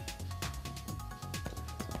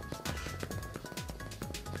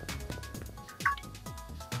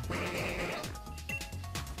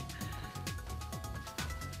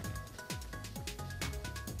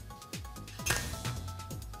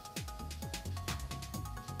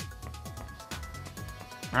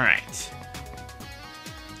 Alright.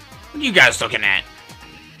 What are you guys looking at?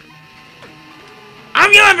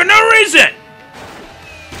 I'm yelling for no reason!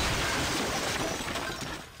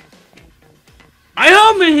 I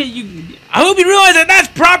hope you realize that that's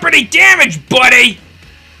property damage, buddy!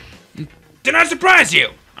 Did I surprise you?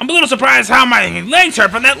 I'm a little surprised how my legs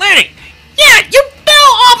hurt from that landing. Yeah, you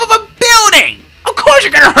fell off of a building! Of course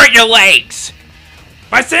you're gonna hurt your legs!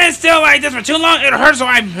 By standing still like this for too long, it'll hurt so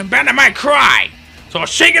I might cry. So I'll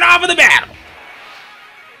shake it off of the battle.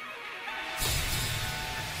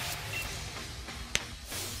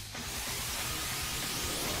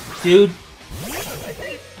 Dude.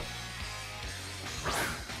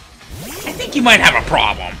 I think you might have a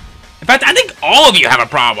problem. In fact, I think all of you have a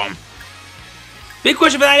problem. Big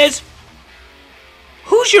question for that is,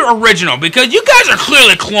 who's your original? Because you guys are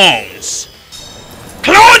clearly clones.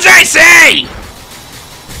 Clones, I say!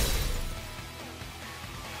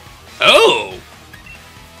 Oh.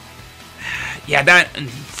 Yeah, that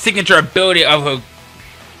signature ability of a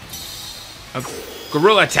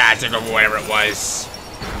gorilla tactic or whatever it was.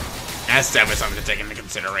 That's definitely something to take into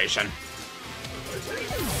consideration.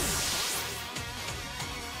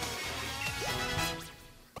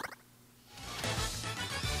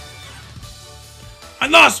 I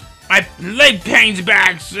lost my leg pains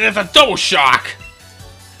back, so that's a double shock.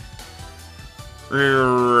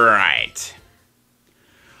 Right.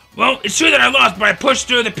 Well, it's true that I lost, but I pushed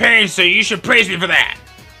through the pain, so you should praise me for that.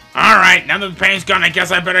 Alright, now that the pain's gone, I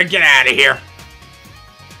guess I better get out of here.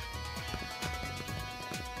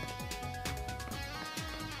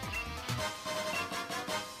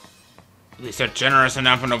 At least they're generous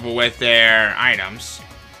enough with their items.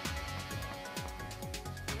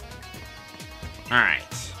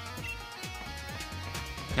 Alright.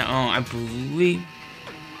 Now, I believe...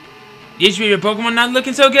 The HP of your Pokemon not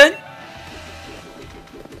looking so good?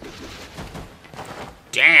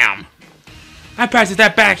 Damn. I practiced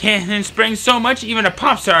that backhand in spring so much, even a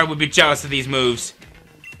pop star would be jealous of these moves.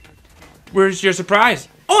 Where's your surprise?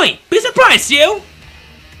 Oi! Be surprised, you!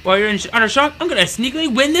 While you're under shock, I'm gonna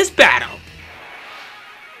sneakily win this battle.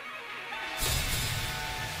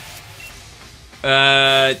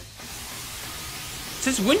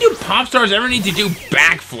 Since when do pop stars ever need to do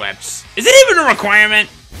backflips? Is it even a requirement?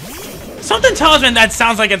 Something tells me that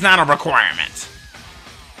sounds like it's not a requirement.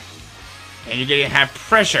 And you're gonna have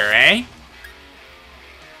pressure, eh?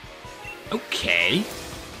 Okay.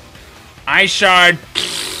 Ice shard.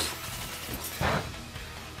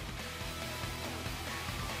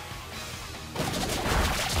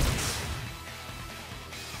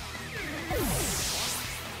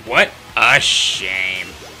 What a shame.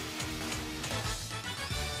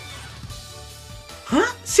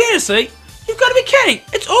 Huh? Seriously? You've got to be kidding!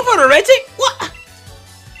 It's over already? What?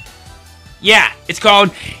 Yeah, it's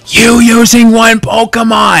called you using one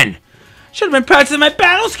Pokemon! Should have been practicing my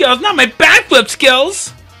battle skills, not my backflip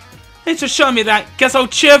skills! Thanks for showing me that. Guess I'll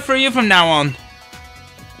cheer for you from now on.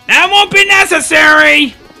 That won't be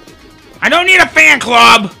necessary! I don't need a fan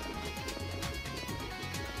club!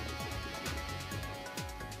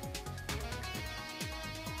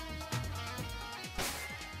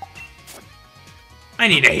 I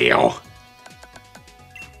need a heal.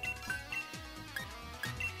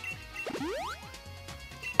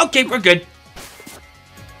 Okay, we're good.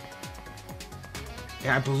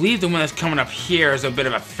 Yeah, I believe the one that's coming up here is a bit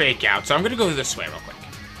of a fake out, so I'm gonna go this way real quick.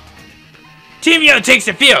 Team Yo takes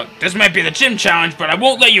the field. This might be the gym challenge, but I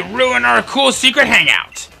won't let you ruin our cool secret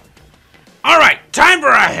hangout. Alright, time for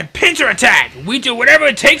a pincer attack. We do whatever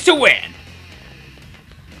it takes to win.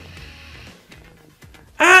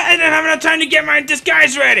 I didn't have enough time to get my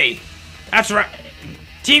disguise ready. That's right.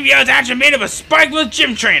 Team Yo is actually made up of Spikemuth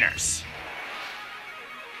gym trainers.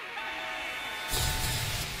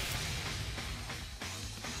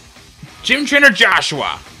 Gym trainer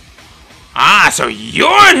Joshua. Ah, so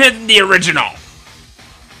you're the original.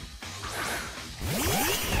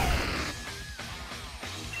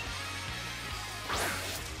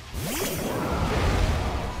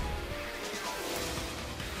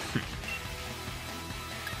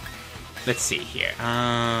 Let's see here.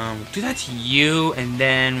 Do that to you, and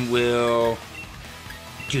then we'll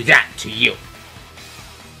do that to you.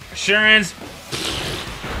 Assurance.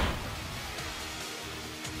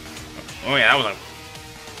 Oh yeah, that was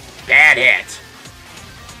a bad hit.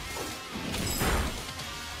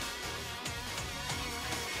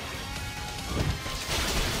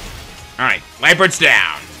 Alright, Lightbird's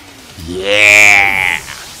down. Yeah!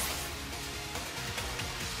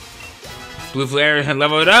 Blue Flare had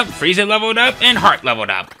leveled up, Freeze had leveled up, and Heart leveled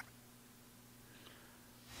up.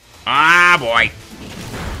 Ah, boy.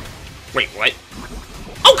 Wait, what?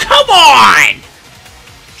 Oh, come on!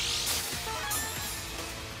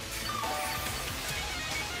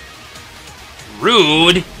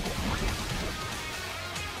 Rude.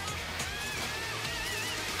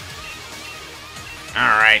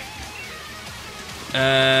 Alright.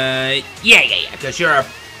 Yeah, because you're a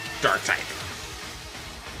dark type.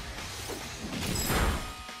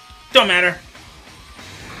 Don't matter.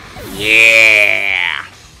 Yeah.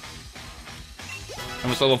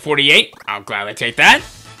 Almost level 48. I'll gladly take that.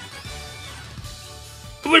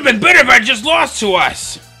 It would have been better if I just lost to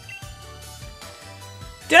us.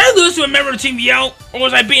 Did I lose to a member of Team Yo, or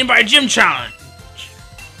was I beaten by a gym challenge?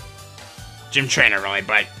 Gym trainer, really,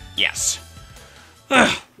 but yes.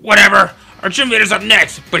 Ugh, whatever. Our gym leader's up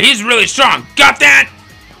next, but he's really strong. Got that?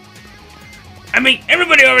 I mean,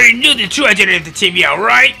 everybody already knew the true identity of the Team Yo,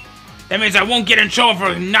 right? That means I won't get in trouble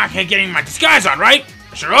for not getting my disguise on, right?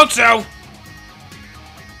 I sure hope so.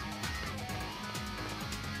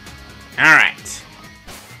 Alright.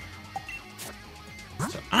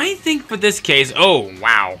 So I think for this case... Oh,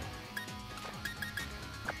 wow.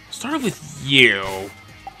 Start with you.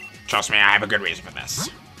 Trust me, I have a good reason for this.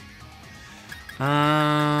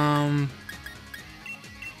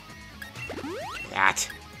 That.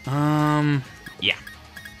 Yeah.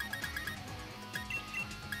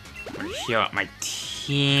 I'm gonna heal up my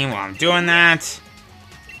team while I'm doing that.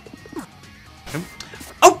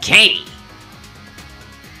 Okay.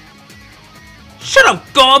 Shut up,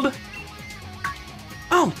 Gob!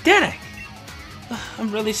 Oh, Derek!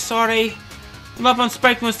 I'm really sorry. Love on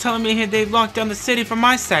Spikemuth was telling me they locked down the city for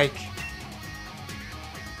my sake.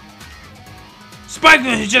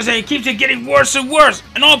 Spikemuth just it keeps it getting worse and worse,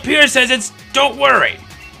 and all Pierce says it's don't worry.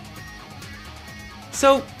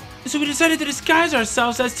 So we decided to disguise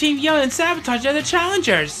ourselves as Team Yo and sabotage the other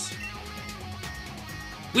challengers.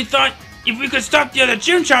 We thought if we could stop the other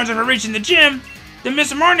gym challengers from reaching the gym, then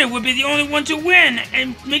Miss Martin would be the only one to win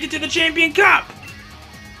and make it to the Champion Cup.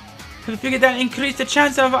 We figured that increased the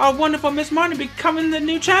chance of our wonderful Miss Martin becoming the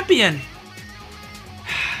new champion.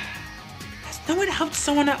 That's That would help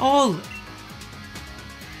someone at all.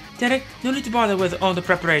 Derek, no need to bother with all the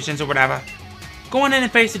preparations or whatever. Go on in and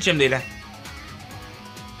face the gym leader.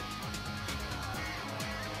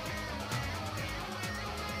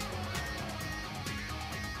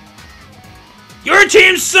 Your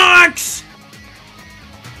team sucks!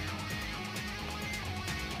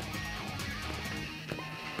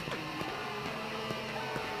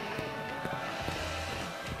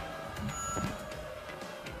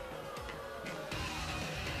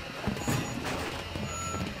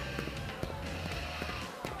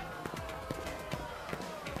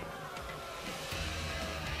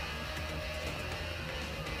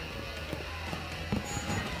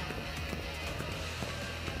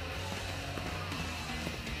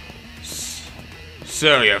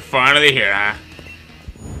 So you're finally here, huh?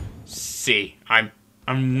 See, I'm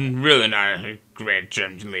really not a great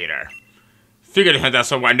gym leader. Figured that's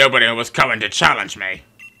why nobody was coming to challenge me.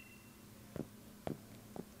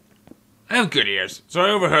 I have good ears, so I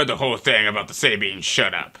overheard the whole thing about the city being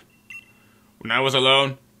shut up. When I was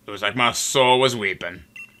alone, it was like my soul was weeping.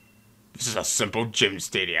 This is a simple gym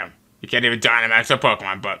stadium. You can't even Dynamax a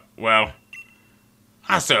Pokemon, but, well,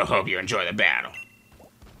 I still hope you enjoy the battle.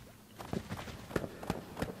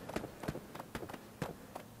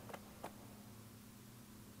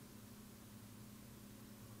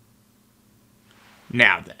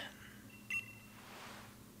 Now then.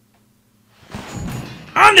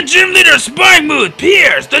 I'm the gym leader of Spikemuth,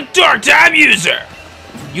 Pierce, the Dark Type user!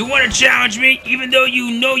 You want to challenge me even though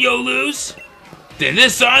you know you'll lose? Then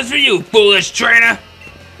this song's for you, foolish trainer!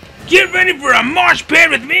 Get ready for a mosh pit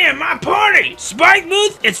with me and my party!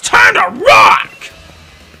 Spikemuth, it's time to rock!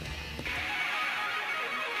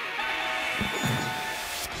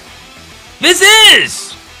 This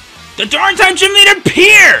is the Dark Type gym leader,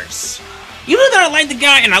 Pierce! You know that I like the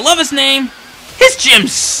guy and I love his name? His gym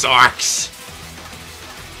sucks.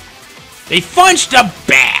 They funched up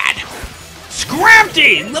bad.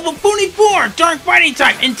 Scrampty, level 44, dark fighting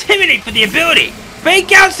type, intimidate for the ability.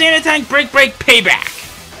 Fake out, Sand Attack, break, payback.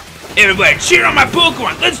 Everybody cheer on my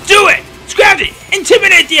Pokemon, let's do it! Scrampty,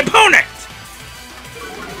 intimidate the opponent!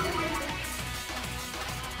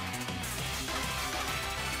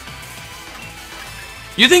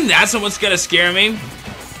 You think that's what's gonna scare me?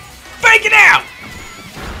 Fake it out!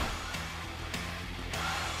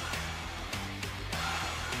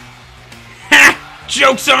 Ha!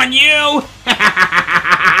 Joke's on you!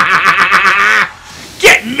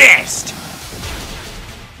 Get missed!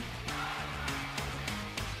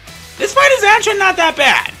 This fight is actually not that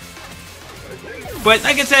bad. But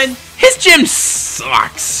like I said, his gym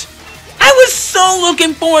sucks. I was so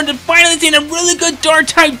looking forward to finally seeing a really good Dark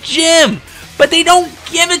type gym. But they don't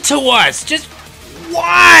give it to us. Just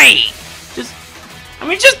why?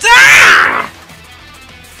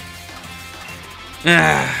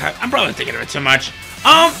 I'm probably thinking of it too much.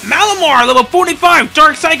 Malamar, level 45,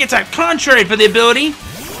 Dark Psychic type, contrary for the ability.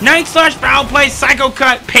 Night Slash, Foul Play, Psycho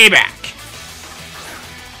Cut, Payback.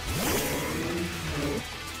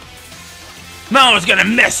 Malamar's gonna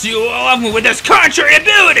mess you all up with this contrary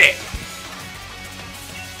ability!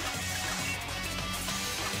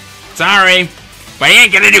 Sorry, but he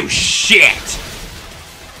ain't gonna do shit!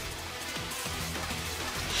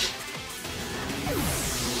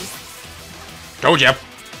 Told ya.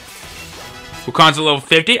 Wukon's a level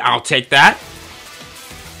 50. I'll take that.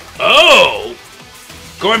 Oh!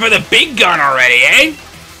 Going for the big gun already, eh?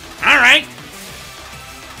 Alright.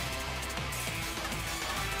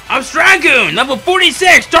 Obstragoon, level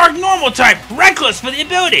 46. Dark normal type. Reckless for the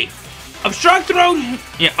ability. Obstruct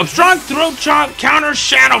throat chop, counter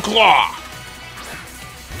Shadow Claw.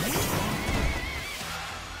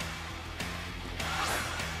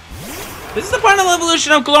 This is the final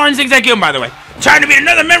evolution of Galarian Zigzagoon, by the way. Time to meet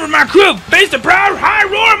another member of my crew. Face the proud High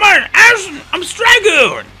Roar I'm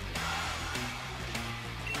Stragoon.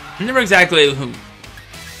 I never exactly who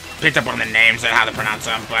picked up on the names and how to pronounce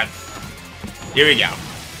them, but here we go.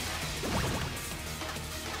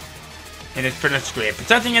 And it's pretty much great,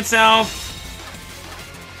 protecting itself,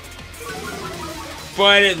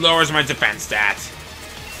 but it lowers my defense stats.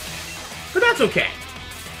 But that's okay.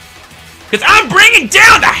 Because I'm bringing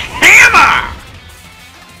down the hammer!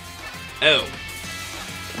 Oh.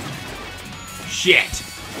 Shit.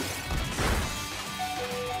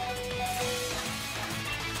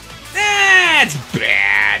 That's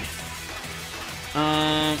bad.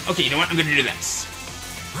 Okay, you know what? I'm gonna do this.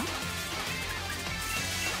 I'm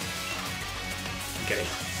gonna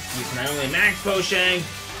use my only max potion,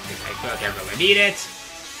 because I feel like I really need it.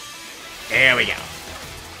 There we go.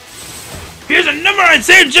 Here's a number I'd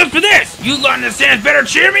save just for this! You lot in the stands better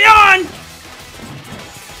cheer me on!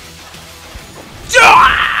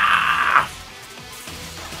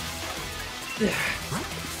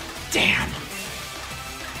 Damn.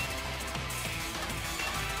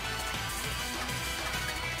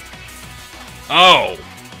 Oh.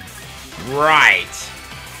 Right.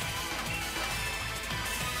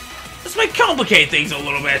 This might complicate things a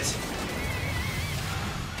little bit.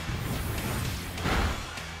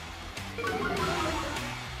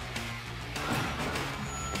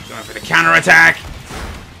 Going for the counterattack.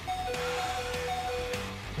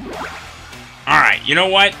 Alright, you know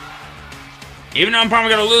what? Even though I'm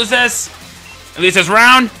probably gonna lose this, at least this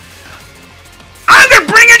round, I'm gonna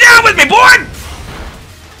bring it down with me, boy!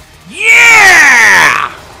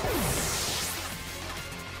 Yeah!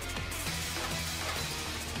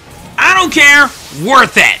 I don't care.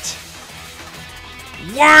 Worth it.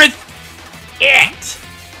 Worth it.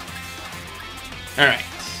 Alright.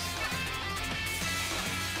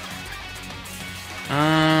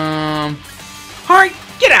 Heart,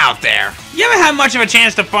 get out there. You haven't had much of a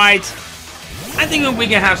chance to fight. I think we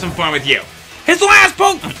can have some fun with you. His last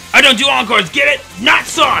Pokemon. I don't do encores, get it? Not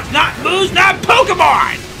songs, not moves, not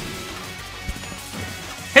Pokemon.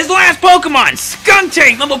 His last Pokemon,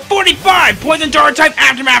 Skuntank, level 45, Poison Dart type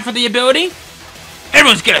Aftermath for the ability.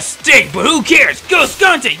 Everyone's gonna stink, but who cares? Go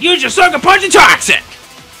Skuntank, use your Sucker Punch and Toxic.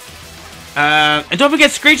 And don't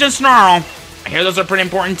forget Screech and Snarl. I hear those are pretty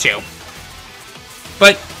important too.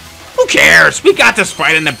 But who cares? We got this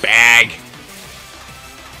fight in the bag.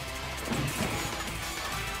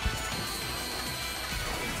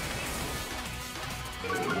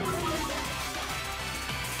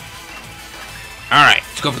 Alright,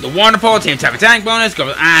 let's go for the wonderful team type attack bonus.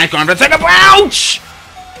 Go for going for the second. Ouch!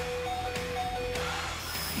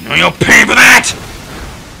 No, you'll pay for that!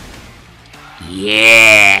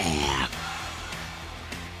 Yeah!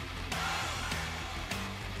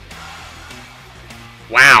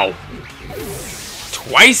 Wow.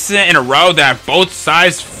 Twice in a row that both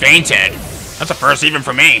sides fainted. That's a first even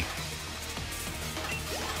for me.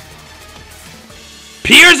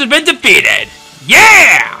 Peers have been defeated!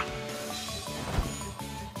 Yeah!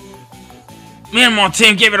 Me and my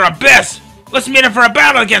team gave it our best. Let's meet up for a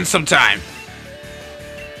battle again sometime.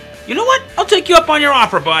 You know what? I'll take you up on your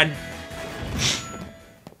offer, bud.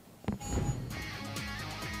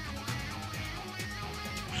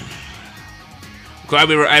 Glad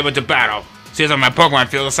we were able to battle. Seems like my Pokemon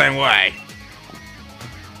feel the same way.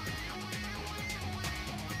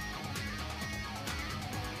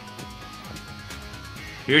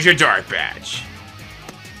 Here's your Dark Badge.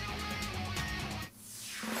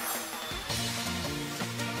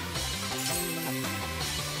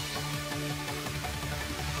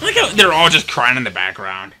 I like how they're all just crying in the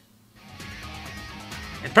background.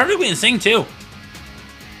 And perfectly in sync, too.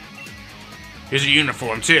 Here's a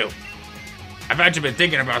uniform, too. I've actually been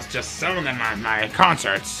thinking about just selling them at my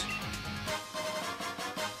concerts.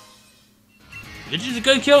 These are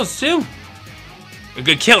good kills, too. They're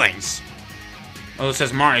good killings. Well, it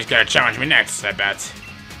says Marnie's gotta challenge me next, I bet.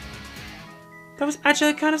 That was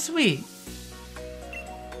actually kind of sweet.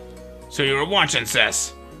 So you were watching,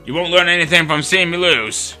 sis. You won't learn anything from seeing me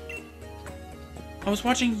lose. I was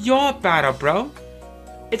watching your battle, bro.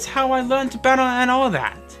 It's how I learned to battle and all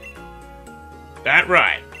that. That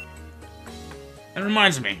right. That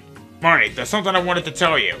reminds me. Marnie, there's something I wanted to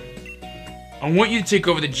tell you. I want you to take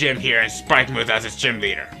over the gym here and Spikemuth as its gym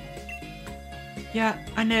leader. Yeah,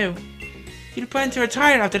 I know. You plan to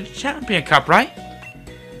retire after the Champion Cup, right?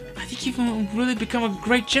 I think you can really become a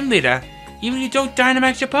great gym leader, even if you don't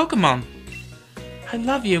Dynamax your Pokemon. I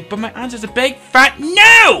love you, but my answer's a big fat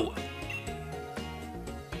no!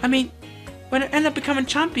 I mean, when I end up becoming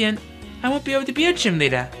champion, I won't be able to be a gym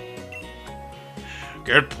leader.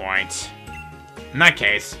 Good point. In that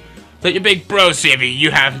case, let your big bro see if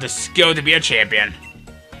you have the skill to be a champion.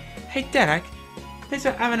 Hey Derek, thanks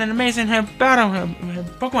for having an amazing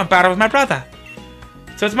Pokemon battle with my brother.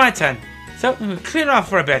 So it's my turn. So we'll clear it off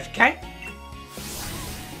for a bit, okay?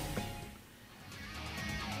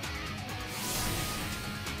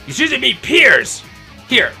 You choose to be peers!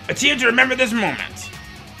 Here, a team to remember this moment.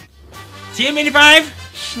 Team 85?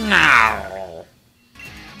 No.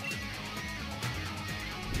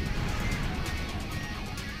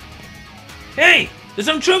 Hey! There's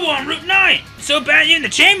some trouble on Route 9! It's so bad even the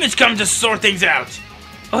champions come to sort things out!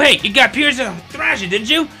 Oh hey, you got peers to thrash it, didn't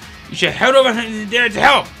you? You should head over there to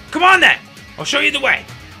help. Come on then! I'll show you the way.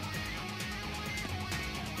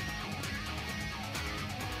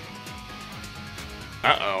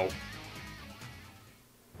 Uh-oh.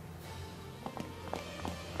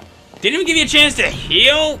 Didn't even give you a chance to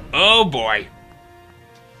heal? Oh boy.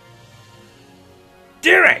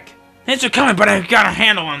 Derek! Thanks for coming, but I've got a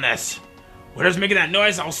handle on this. Whatever's making that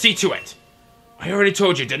noise, I'll see to it. I already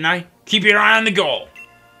told you, didn't I? Keep your eye on the goal.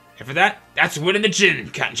 And for that, that's winning the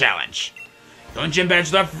gym challenge. The only gym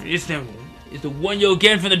badge left is the one you'll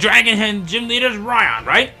get from the Dragon Hen gym leader, Ryan,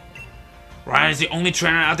 right? Ryan is the only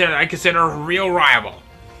trainer out there that I consider a real rival.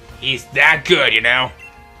 He's that good, you know?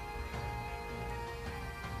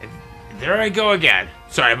 And there I go again.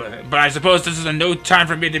 Sorry, but I suppose this is no time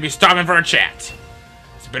for me to be stopping for a chat.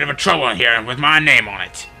 It's a bit of a trouble in here with my name on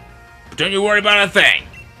it. But don't you worry about a thing.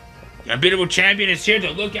 The unbeatable champion is here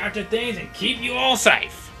to look after things and keep you all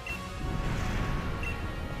safe.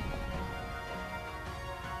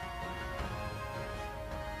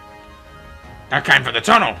 That kind for the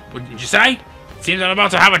tunnel, wouldn't you say? Seems I'm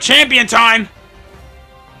about to have a champion time!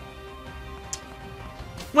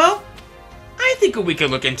 Well, I think we could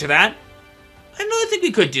look into that. I really think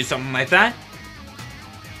we could do something like that.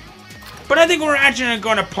 But I think we're actually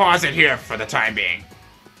going to pause it here for the time being.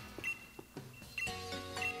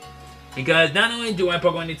 Because not only do my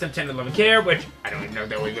Pokemon need some 10 to 11 care, which I don't even know if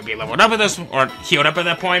they would be leveled up at this, or healed up at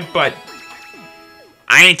that point, but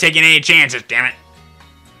I ain't taking any chances, damn it.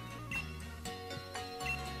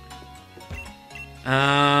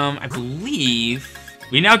 I believe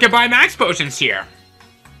we now can buy max potions here.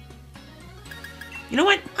 You know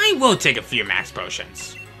what? I will take a few max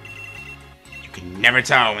potions. You can never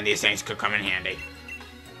tell when these things could come in handy.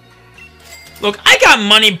 Look, I got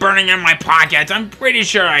money burning in my pockets. I'm pretty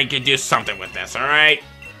sure I could do something with this, alright?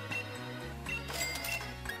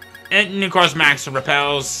 And of course, max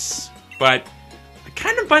repels. But I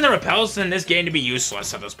kind of find the repels in this game to be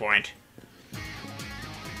useless at this point.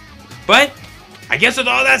 But I guess with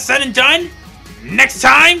all that said and done, next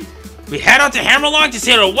time, we head out to Hammerlock to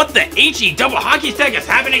see what the HE double hockey stick is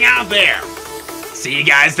happening out there. See you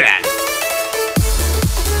guys then.